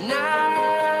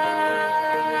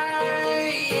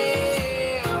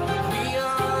 Yeah. We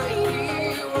are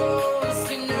heroes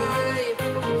tonight.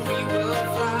 We will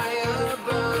fly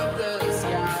above the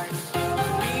sky.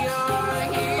 We are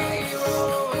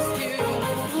heroes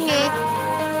tonight.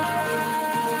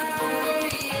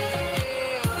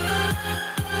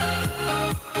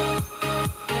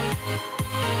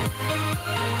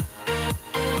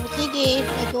 Sige,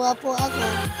 nagawa po ako.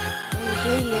 Ang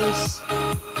playlist.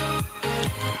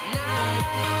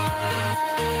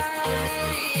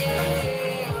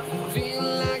 Feel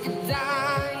like a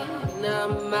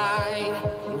dynamite,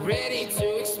 ready to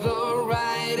explode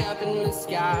right up in the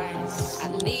sky. I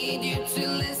need you to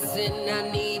listen, I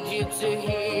need you to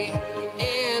hear,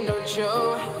 and don't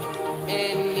show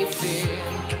any fear.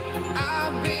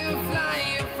 I've been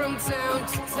flying from town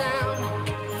to town,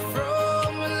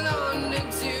 from London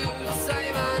to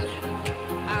Taiwan.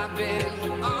 I've been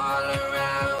all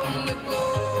around the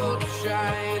globe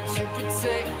trying to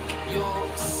protect your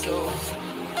soul.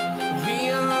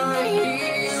 We are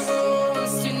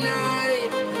heroes tonight.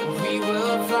 We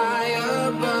will fly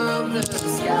above the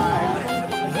sky.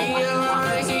 We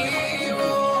are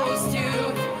heroes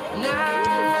tonight.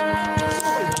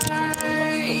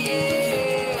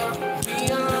 Yeah.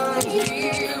 We are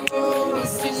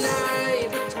heroes tonight.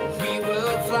 We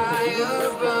will fly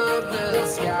above the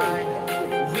sky.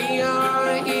 We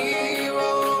are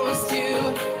heroes tonight.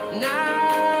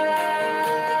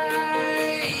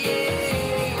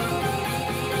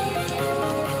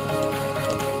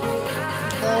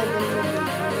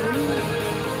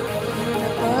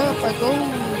 Pagong.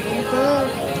 Ito.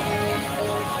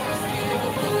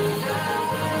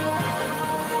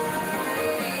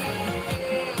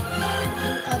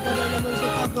 Ada na naman si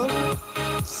Pagong.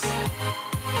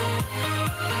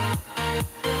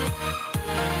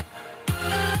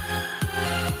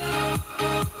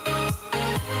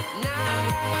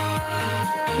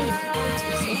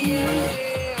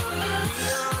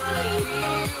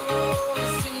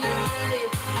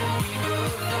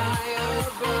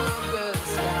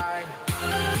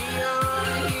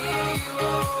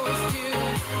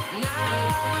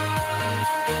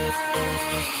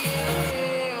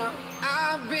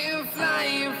 I've been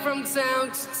flying from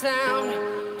town to town,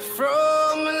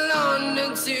 from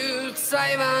London to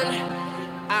Taiwan.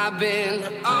 I've been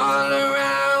all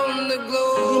around the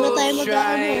globe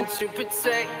trying to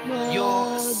protect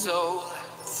your soul.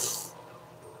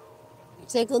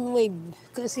 Second wave.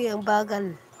 Kasi ang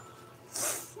bagal.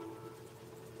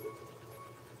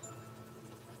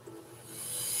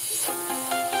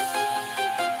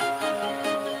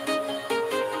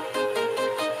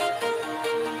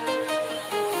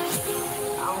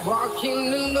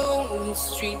 Walking alone, the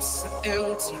streets are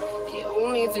empty. The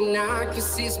only thing I can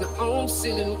see is my own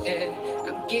silhouette.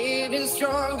 I'm getting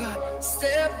stronger,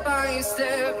 step by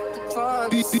step. The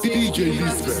clock is ticking,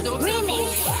 but there's no time for me.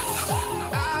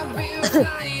 I've been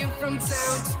flying from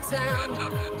town to town,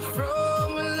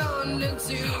 from London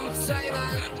to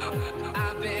Taiwan.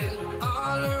 I've been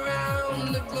all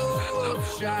around the globe,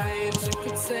 trying to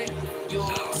protect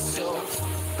your soul.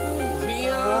 We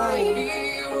are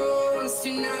heroes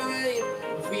tonight.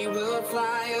 We will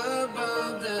fly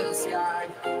above the sky.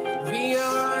 We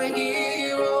are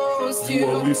heroes tonight. You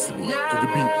are listening to the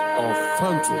beat of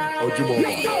Phantom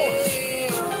Ojimola.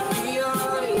 We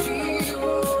are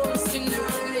heroes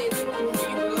tonight. We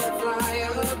will fly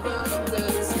above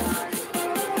the sky.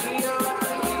 We are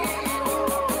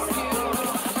heroes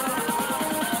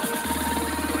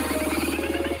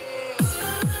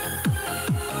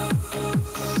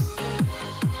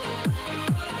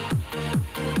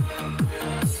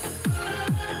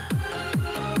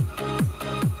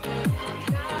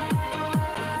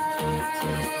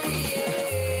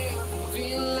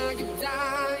feel like a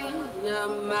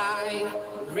dynamite,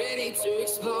 ready to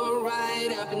explode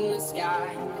right up in the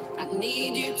sky. I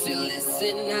need you to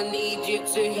listen, I need you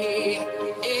to hear,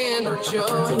 and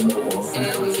joy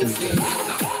and you feel.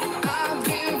 I've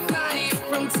been flying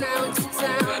from town to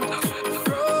town,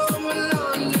 from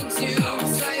London to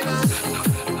Taiwan.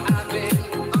 I've been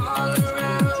all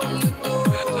around the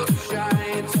globe,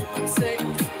 trying to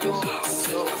protect your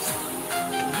soul.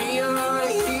 We are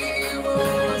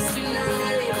heroes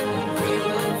tonight. We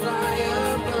will fly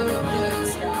above the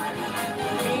sky.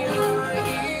 We are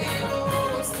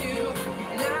heroes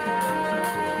tonight.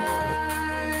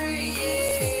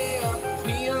 Yeah.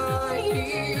 We are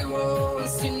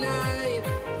heroes tonight.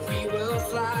 We will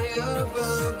fly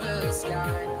above the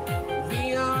sky.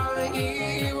 We are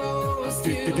heroes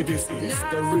This is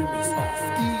the remix of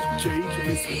DJ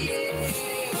Mitsuhiro.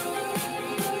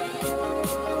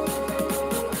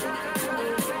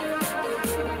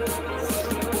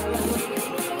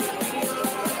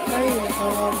 Ay, ito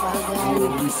ang bagay. You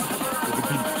are listening to the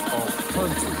beat of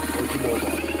Phantom Ojimola.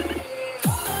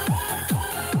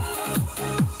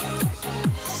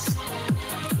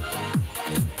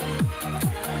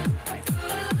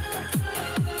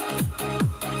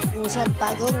 Minsan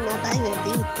pagod na tayo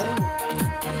dito.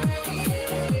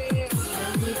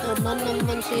 Dito na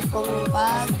naman si Pong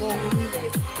Pagong.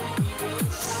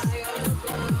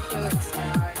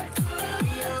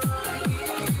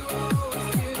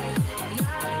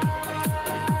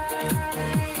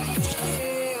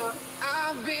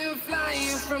 I've been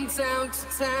flying from town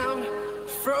to town,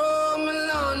 from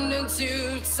London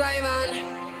to Taiwan.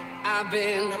 I've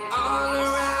been all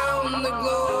around the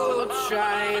globe,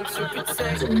 trying to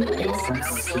protect your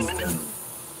soul.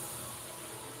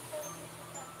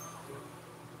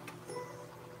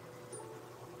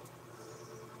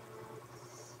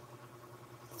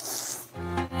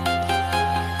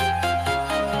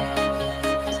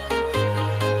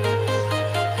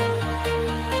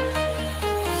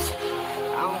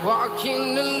 I'm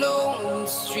walking alone, the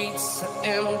streets are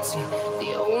empty.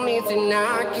 The only thing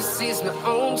I can see is my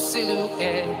own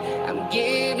silhouette. I'm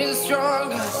getting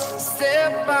stronger,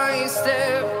 step by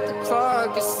step. The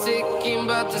clock is ticking,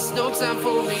 but there's no time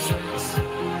for me.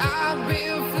 I've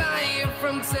been flying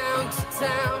from town to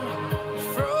town,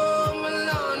 from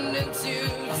London to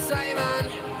Taiwan.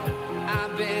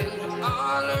 I've been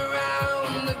all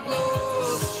around the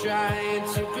globe, trying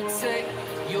to protect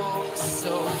your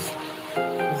soul.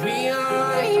 We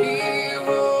are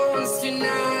heroes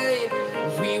tonight.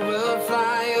 We will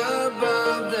fly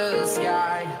above the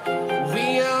sky.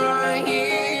 We are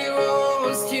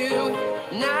heroes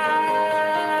tonight.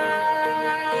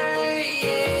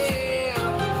 Yeah.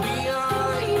 We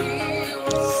are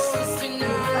heroes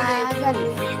tonight.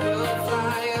 We will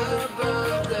fly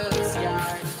above the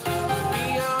sky.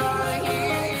 We are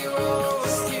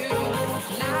heroes tonight.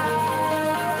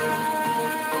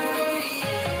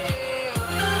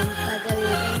 Tagal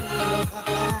na rin, hindi ka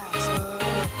pa. So,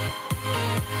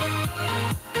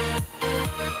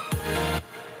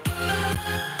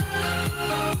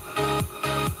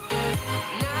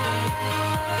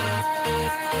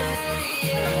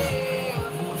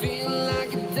 Feel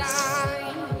like a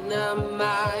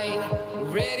dynamite,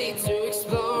 ready to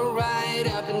explode right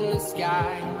up in the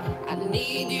sky. I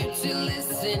need you to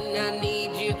listen, I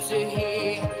need you to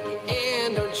hear,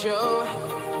 and don't show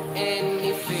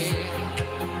any fear.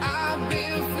 I've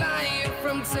been flying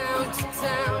from town to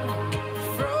town,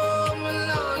 from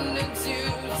London to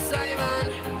Taiwan.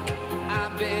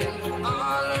 I've been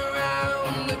all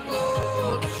around the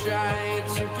globe, trying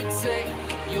to protect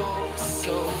your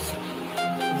soul.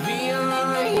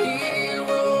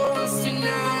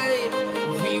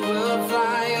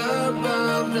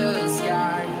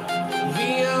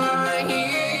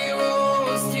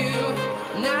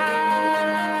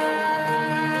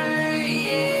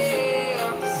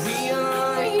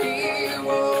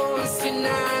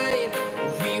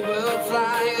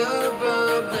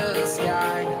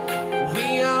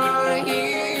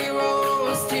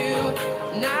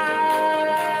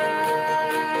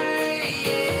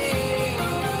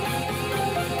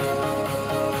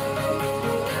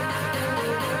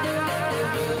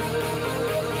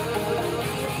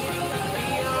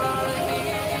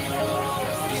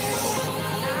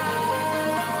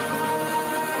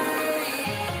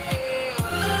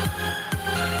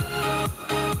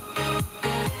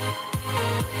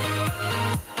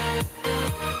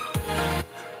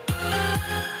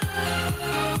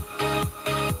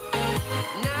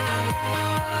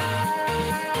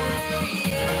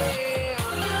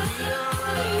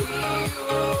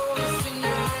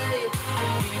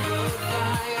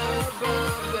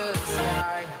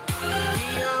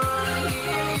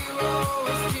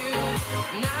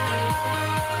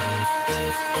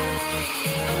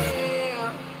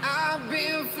 I've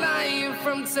been flying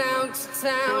from town to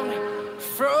town,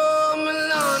 from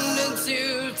London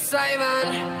to Taiwan.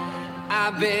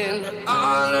 I've been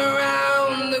all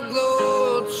around the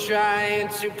globe trying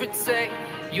to protect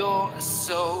your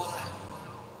soul.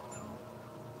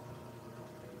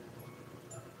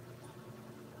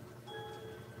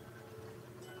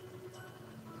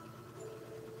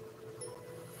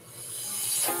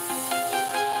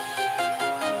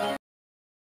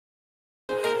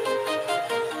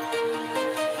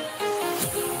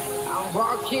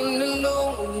 Walking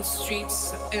alone, the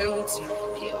streets are empty.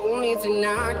 The only thing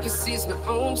I can see is my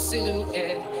own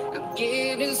silhouette. I'm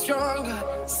getting stronger,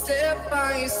 step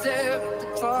by step. The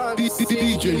clock is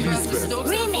ticking, but there's no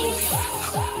time for me.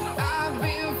 I've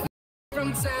been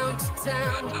from town to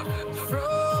town,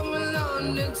 from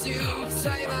London to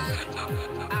Taiwan.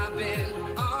 I've been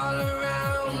all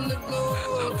around the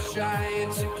globe trying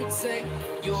to protect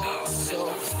your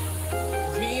soul.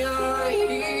 We are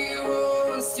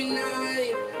heroes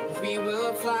tonight. We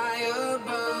will fly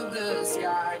above the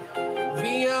sky.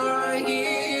 We are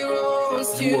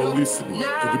heroes tonight. You are listening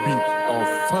to the beat of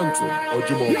Phantom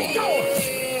Ojimoba.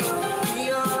 We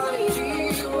are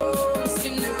heroes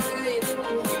tonight.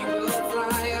 We will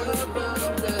fly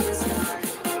above the sky.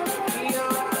 We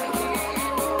are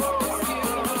heroes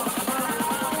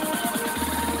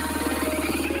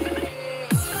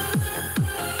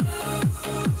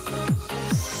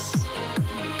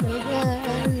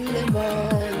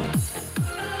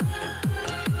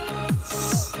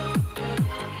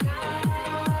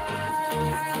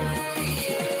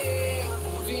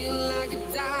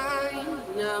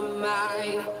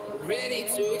ready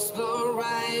to explore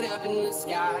right up in the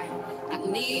sky. I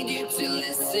need you to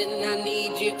listen, I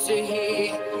need you to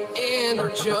hear and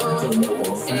rejoice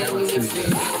and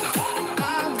feel.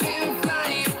 I've been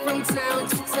flying from town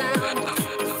to town,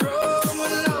 from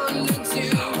London to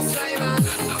Taiwan.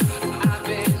 I've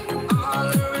been all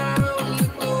around the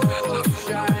globe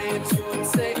trying to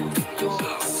protect your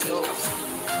soul.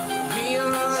 We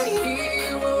are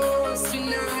heroes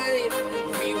tonight.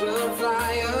 We will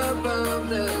fly above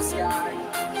the sky.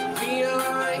 We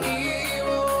are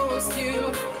heroes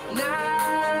tonight.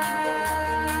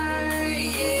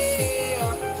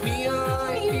 Yeah. We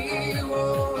are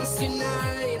heroes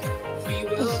tonight. We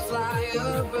will fly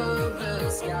above the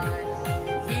sky.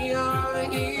 We are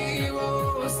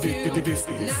heroes tonight. This is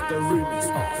the remix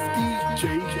of DJ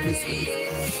Misfit.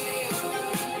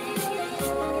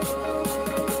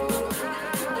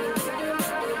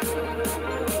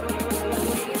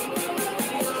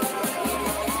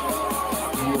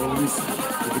 You are listening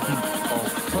to the beat of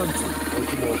Phantom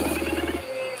Ojimoba.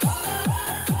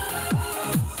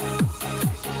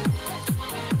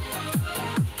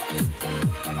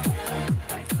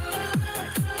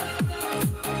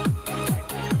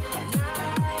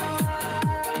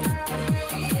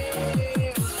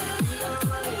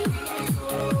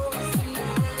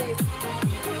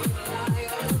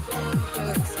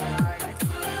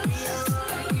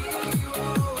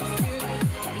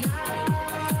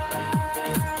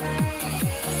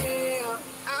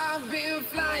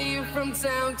 From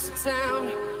town to town,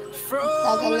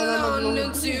 from London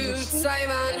to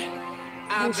Taiwan.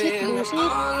 I've been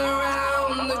all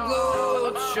around the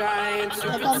globe trying to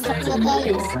protect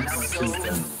your soul.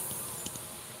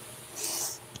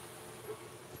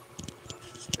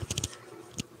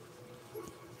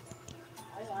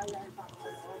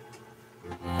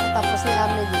 Tapos ni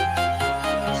Amelie.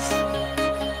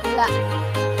 Wala.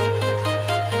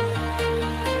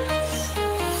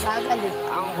 Bagal eh.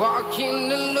 I'm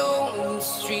walking alone, the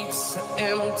streets are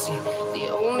empty. The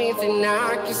only thing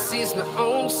I can see is my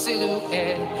own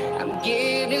silhouette. I'm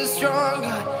getting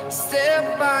stronger,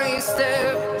 step by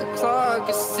step. The clock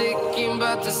is ticking,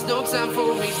 but there's no time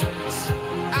for regrets.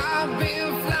 I've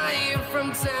been flying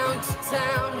from town to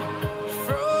town,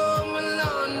 from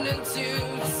London to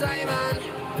Taiwan.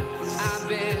 I've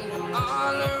been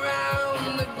all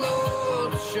around the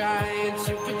globe trying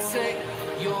to protect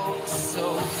your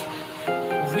soul.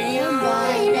 We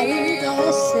are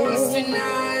heroes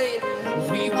tonight.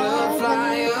 We will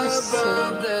fly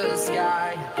above the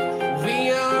sky.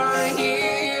 We are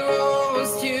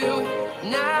heroes tonight.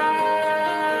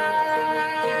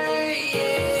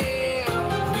 Yeah.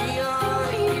 We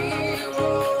are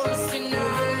heroes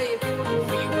tonight.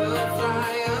 We will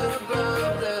fly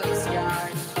above the sky.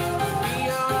 We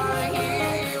are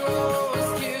heroes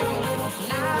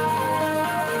tonight.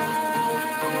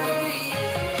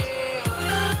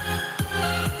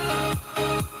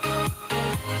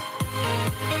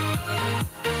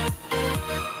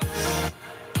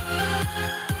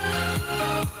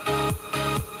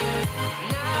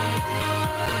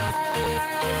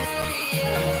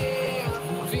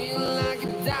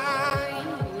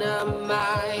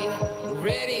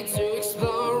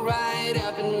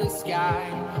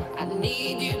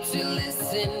 to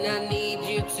listen, I need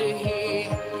you to hear,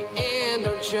 and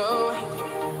don't show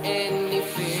any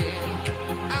fear.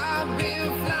 I've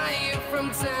been flying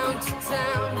from town to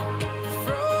town,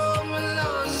 from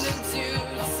London to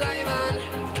Taiwan.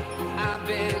 I've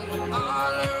been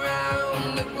all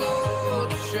around the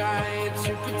globe trying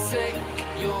to protect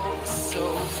your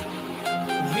soul.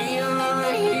 We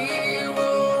are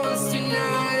heroes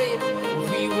tonight.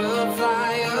 We will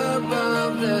fly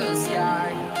above the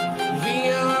sky. We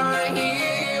are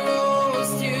heroes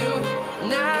tonight.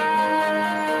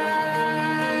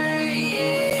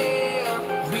 Yeah.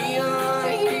 We are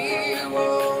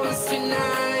heroes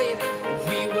tonight.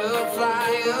 We will fly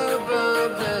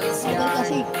above the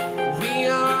sky. We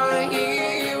are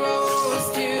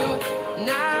heroes tonight.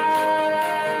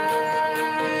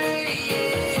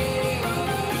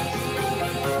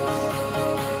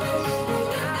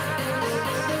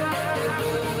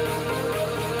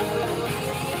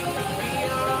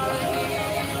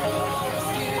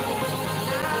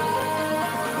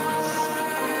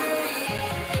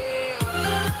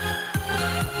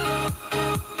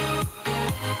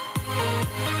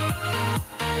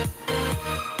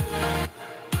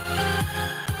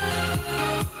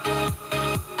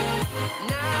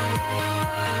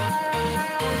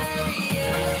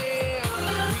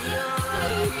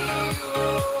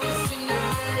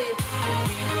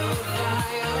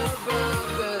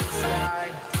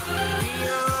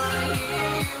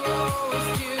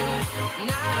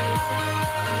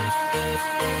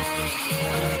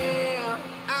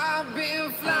 I've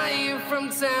been flying from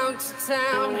town to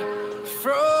town,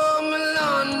 from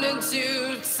London to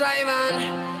Taiwan.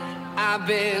 I've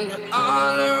been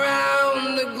all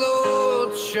around the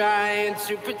globe trying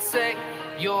to protect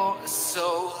your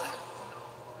soul.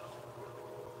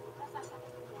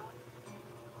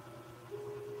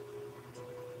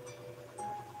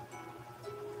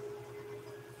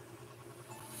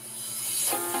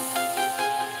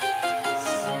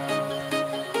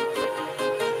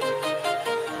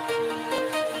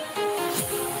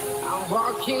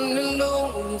 Walking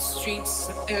alone, the streets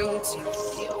are empty.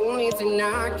 The only thing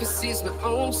I can see is my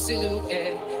own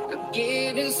silhouette. I'm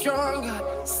getting stronger,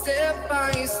 step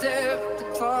by step. The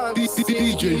clock is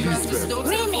ticking, but there's no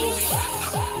time for me.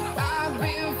 I've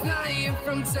been flying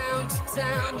from town to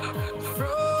town,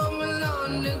 from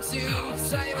London to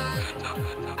Taiwan.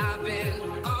 I've been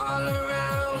all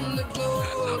around the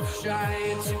globe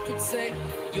trying to protect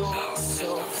your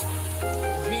soul.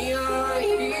 We are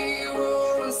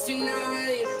heroes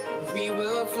tonight. We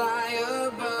will fly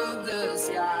above the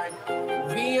sky.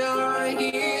 We are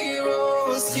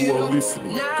heroes tonight. You are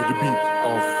listening to the beat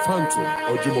of Phantom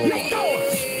Ojimoba.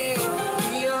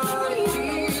 We are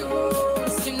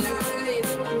heroes tonight.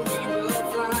 We will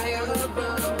fly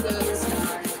above the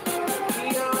sky.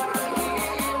 We are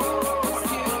heroes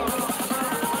tonight.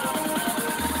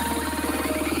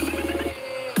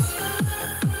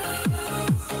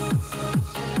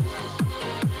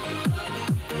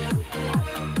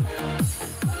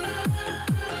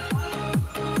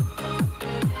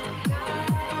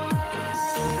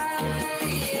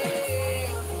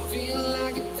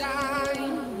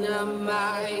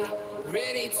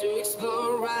 Ready to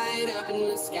explore right up in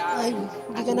the sky. Ay,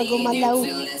 hindi ka na gumalaw. I need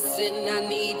you to listen, I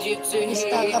need you to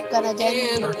Stack up ka na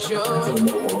dyan.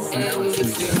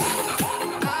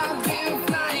 I've been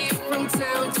flying from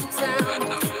town to town,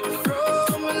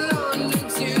 from London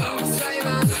to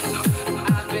Taiwan.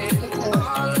 I've been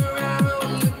all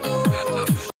around the globe.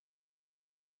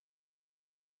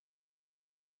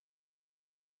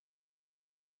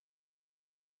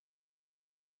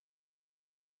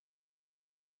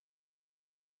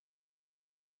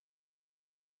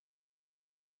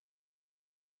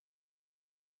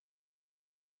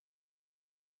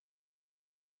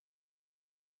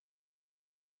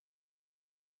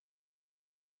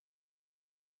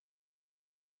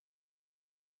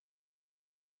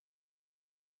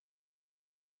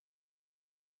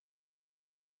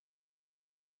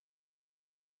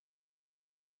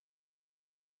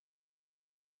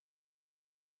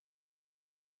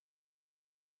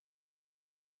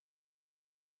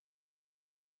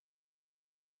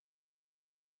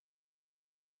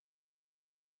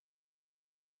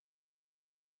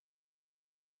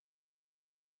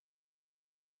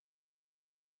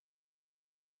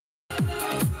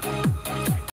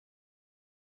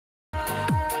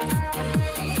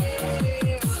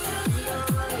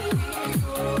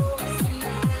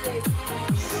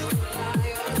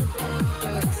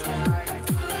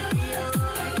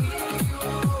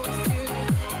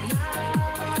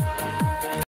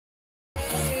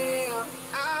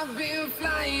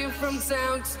 From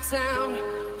town to town,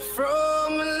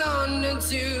 From London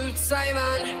to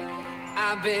Taiwan,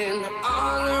 I've been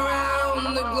all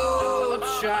around the globe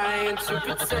trying to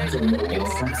protect your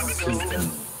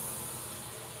soul.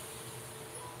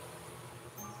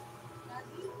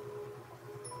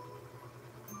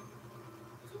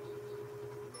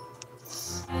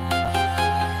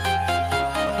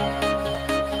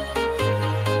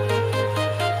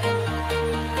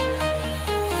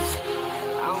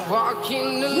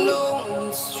 Walking alone,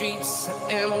 the streets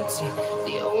are empty.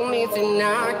 The only thing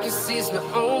I can see is my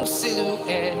own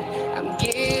silhouette. I'm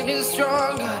getting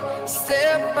stronger,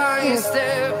 step by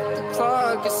step. The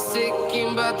clock is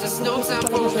ticking, but there's no time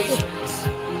for me.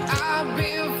 I've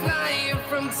been flying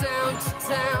from town to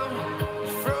town,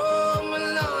 from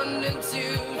London to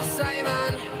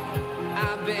Taiwan.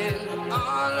 I've been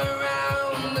all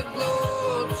around the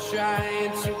globe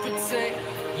trying to protect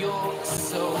your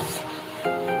soul.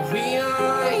 We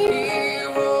are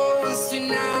heroes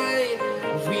tonight.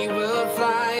 We will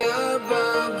fly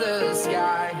above the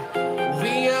sky.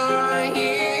 We are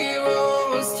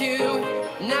heroes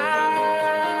tonight.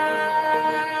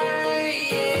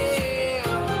 Yeah.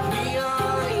 We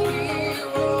are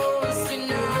heroes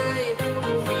tonight.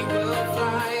 We will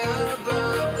fly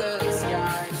above the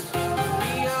sky.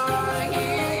 We are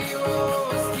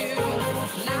heroes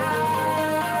tonight.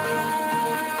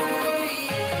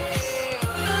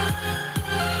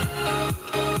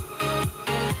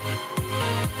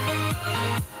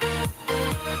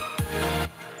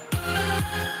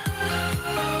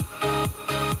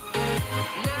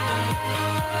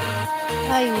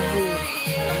 Ay, hindi.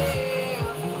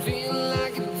 Feel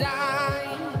like a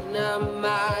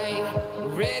dynamite,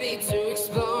 ready to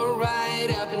explode right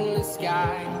up in the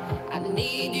sky. I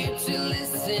need you to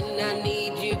listen, I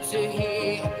need you to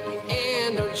hear,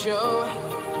 and don't show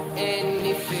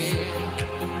any fear.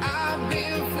 I've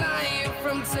been flying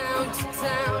from town to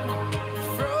town,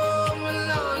 from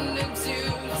London to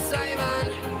Taiwan.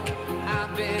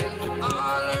 I've been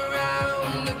all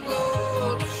around the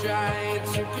globe trying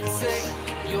to protect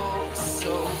your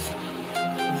soul.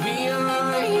 We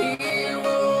are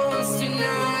heroes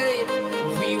tonight.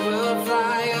 We will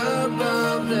fly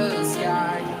above the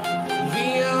sky.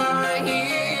 We are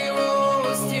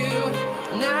heroes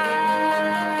tonight.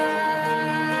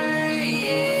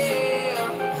 Yeah.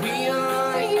 We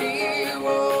are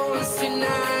heroes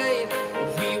tonight.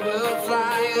 We will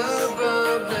fly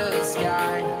above the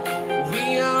sky.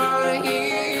 We are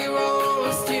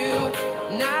heroes tonight.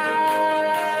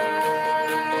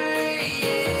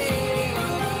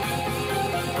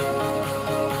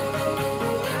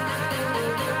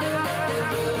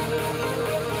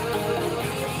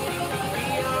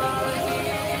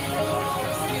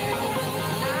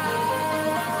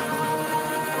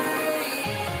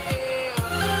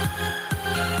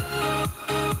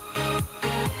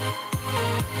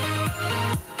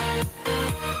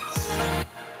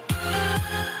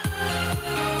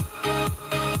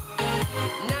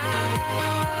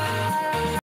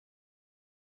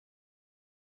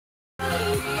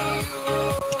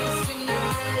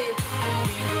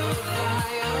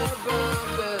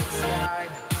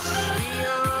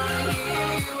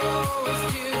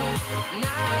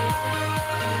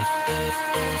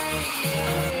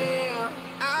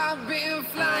 I've been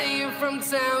flying from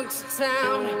town to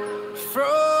town,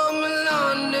 from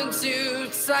London to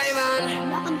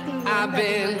Taiwan. I've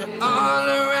been all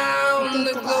around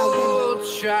the globe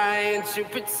trying to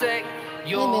protect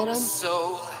your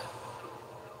soul.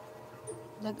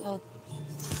 Lag out.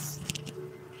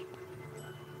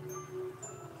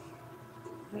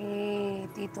 May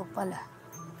tito pala.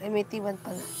 Ay, may tiwan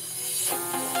pala.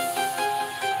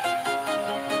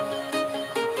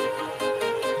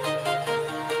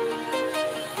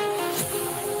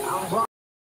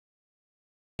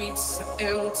 Streets are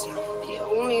empty. The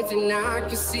only thing I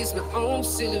can see is my own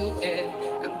silhouette.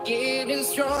 I'm getting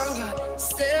stronger,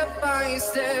 step by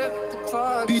step. The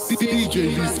clock is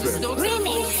ticking, but there's no time for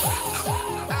me.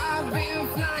 I've been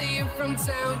flying from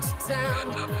town to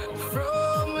town,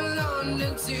 from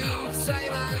London to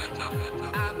Taiwan.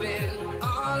 I've been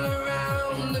all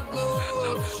around the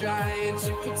globe trying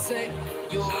to protect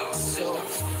your soul.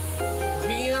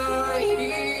 We are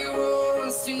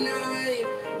heroes tonight.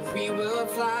 We will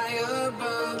fly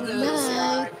above the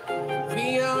sky.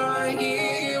 We are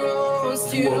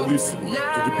heroes You are listening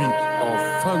to the beat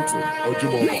of Phantom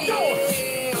Ojimola.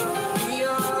 We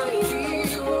are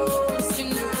heroes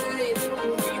tonight.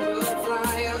 We will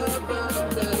fly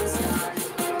above the sky.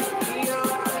 We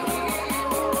are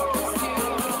heroes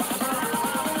tonight.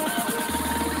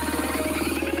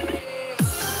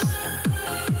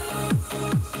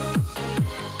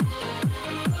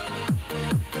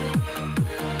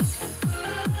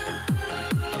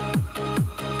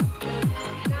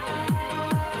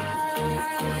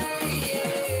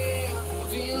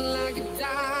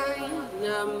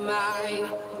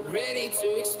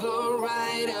 to explore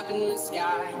right up in the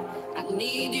sky. I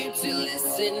need you to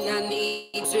listen, I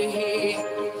need to hear.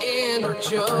 And the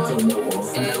joy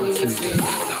and the fear.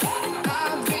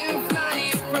 I've been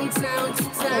flying from town to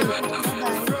town,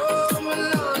 from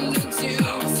London to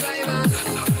Taiwan.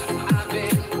 I've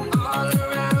been all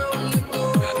around the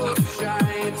globe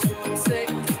trying to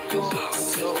protect your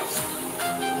soul.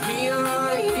 We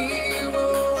are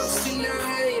heroes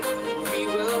tonight. We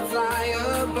will fly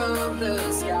above the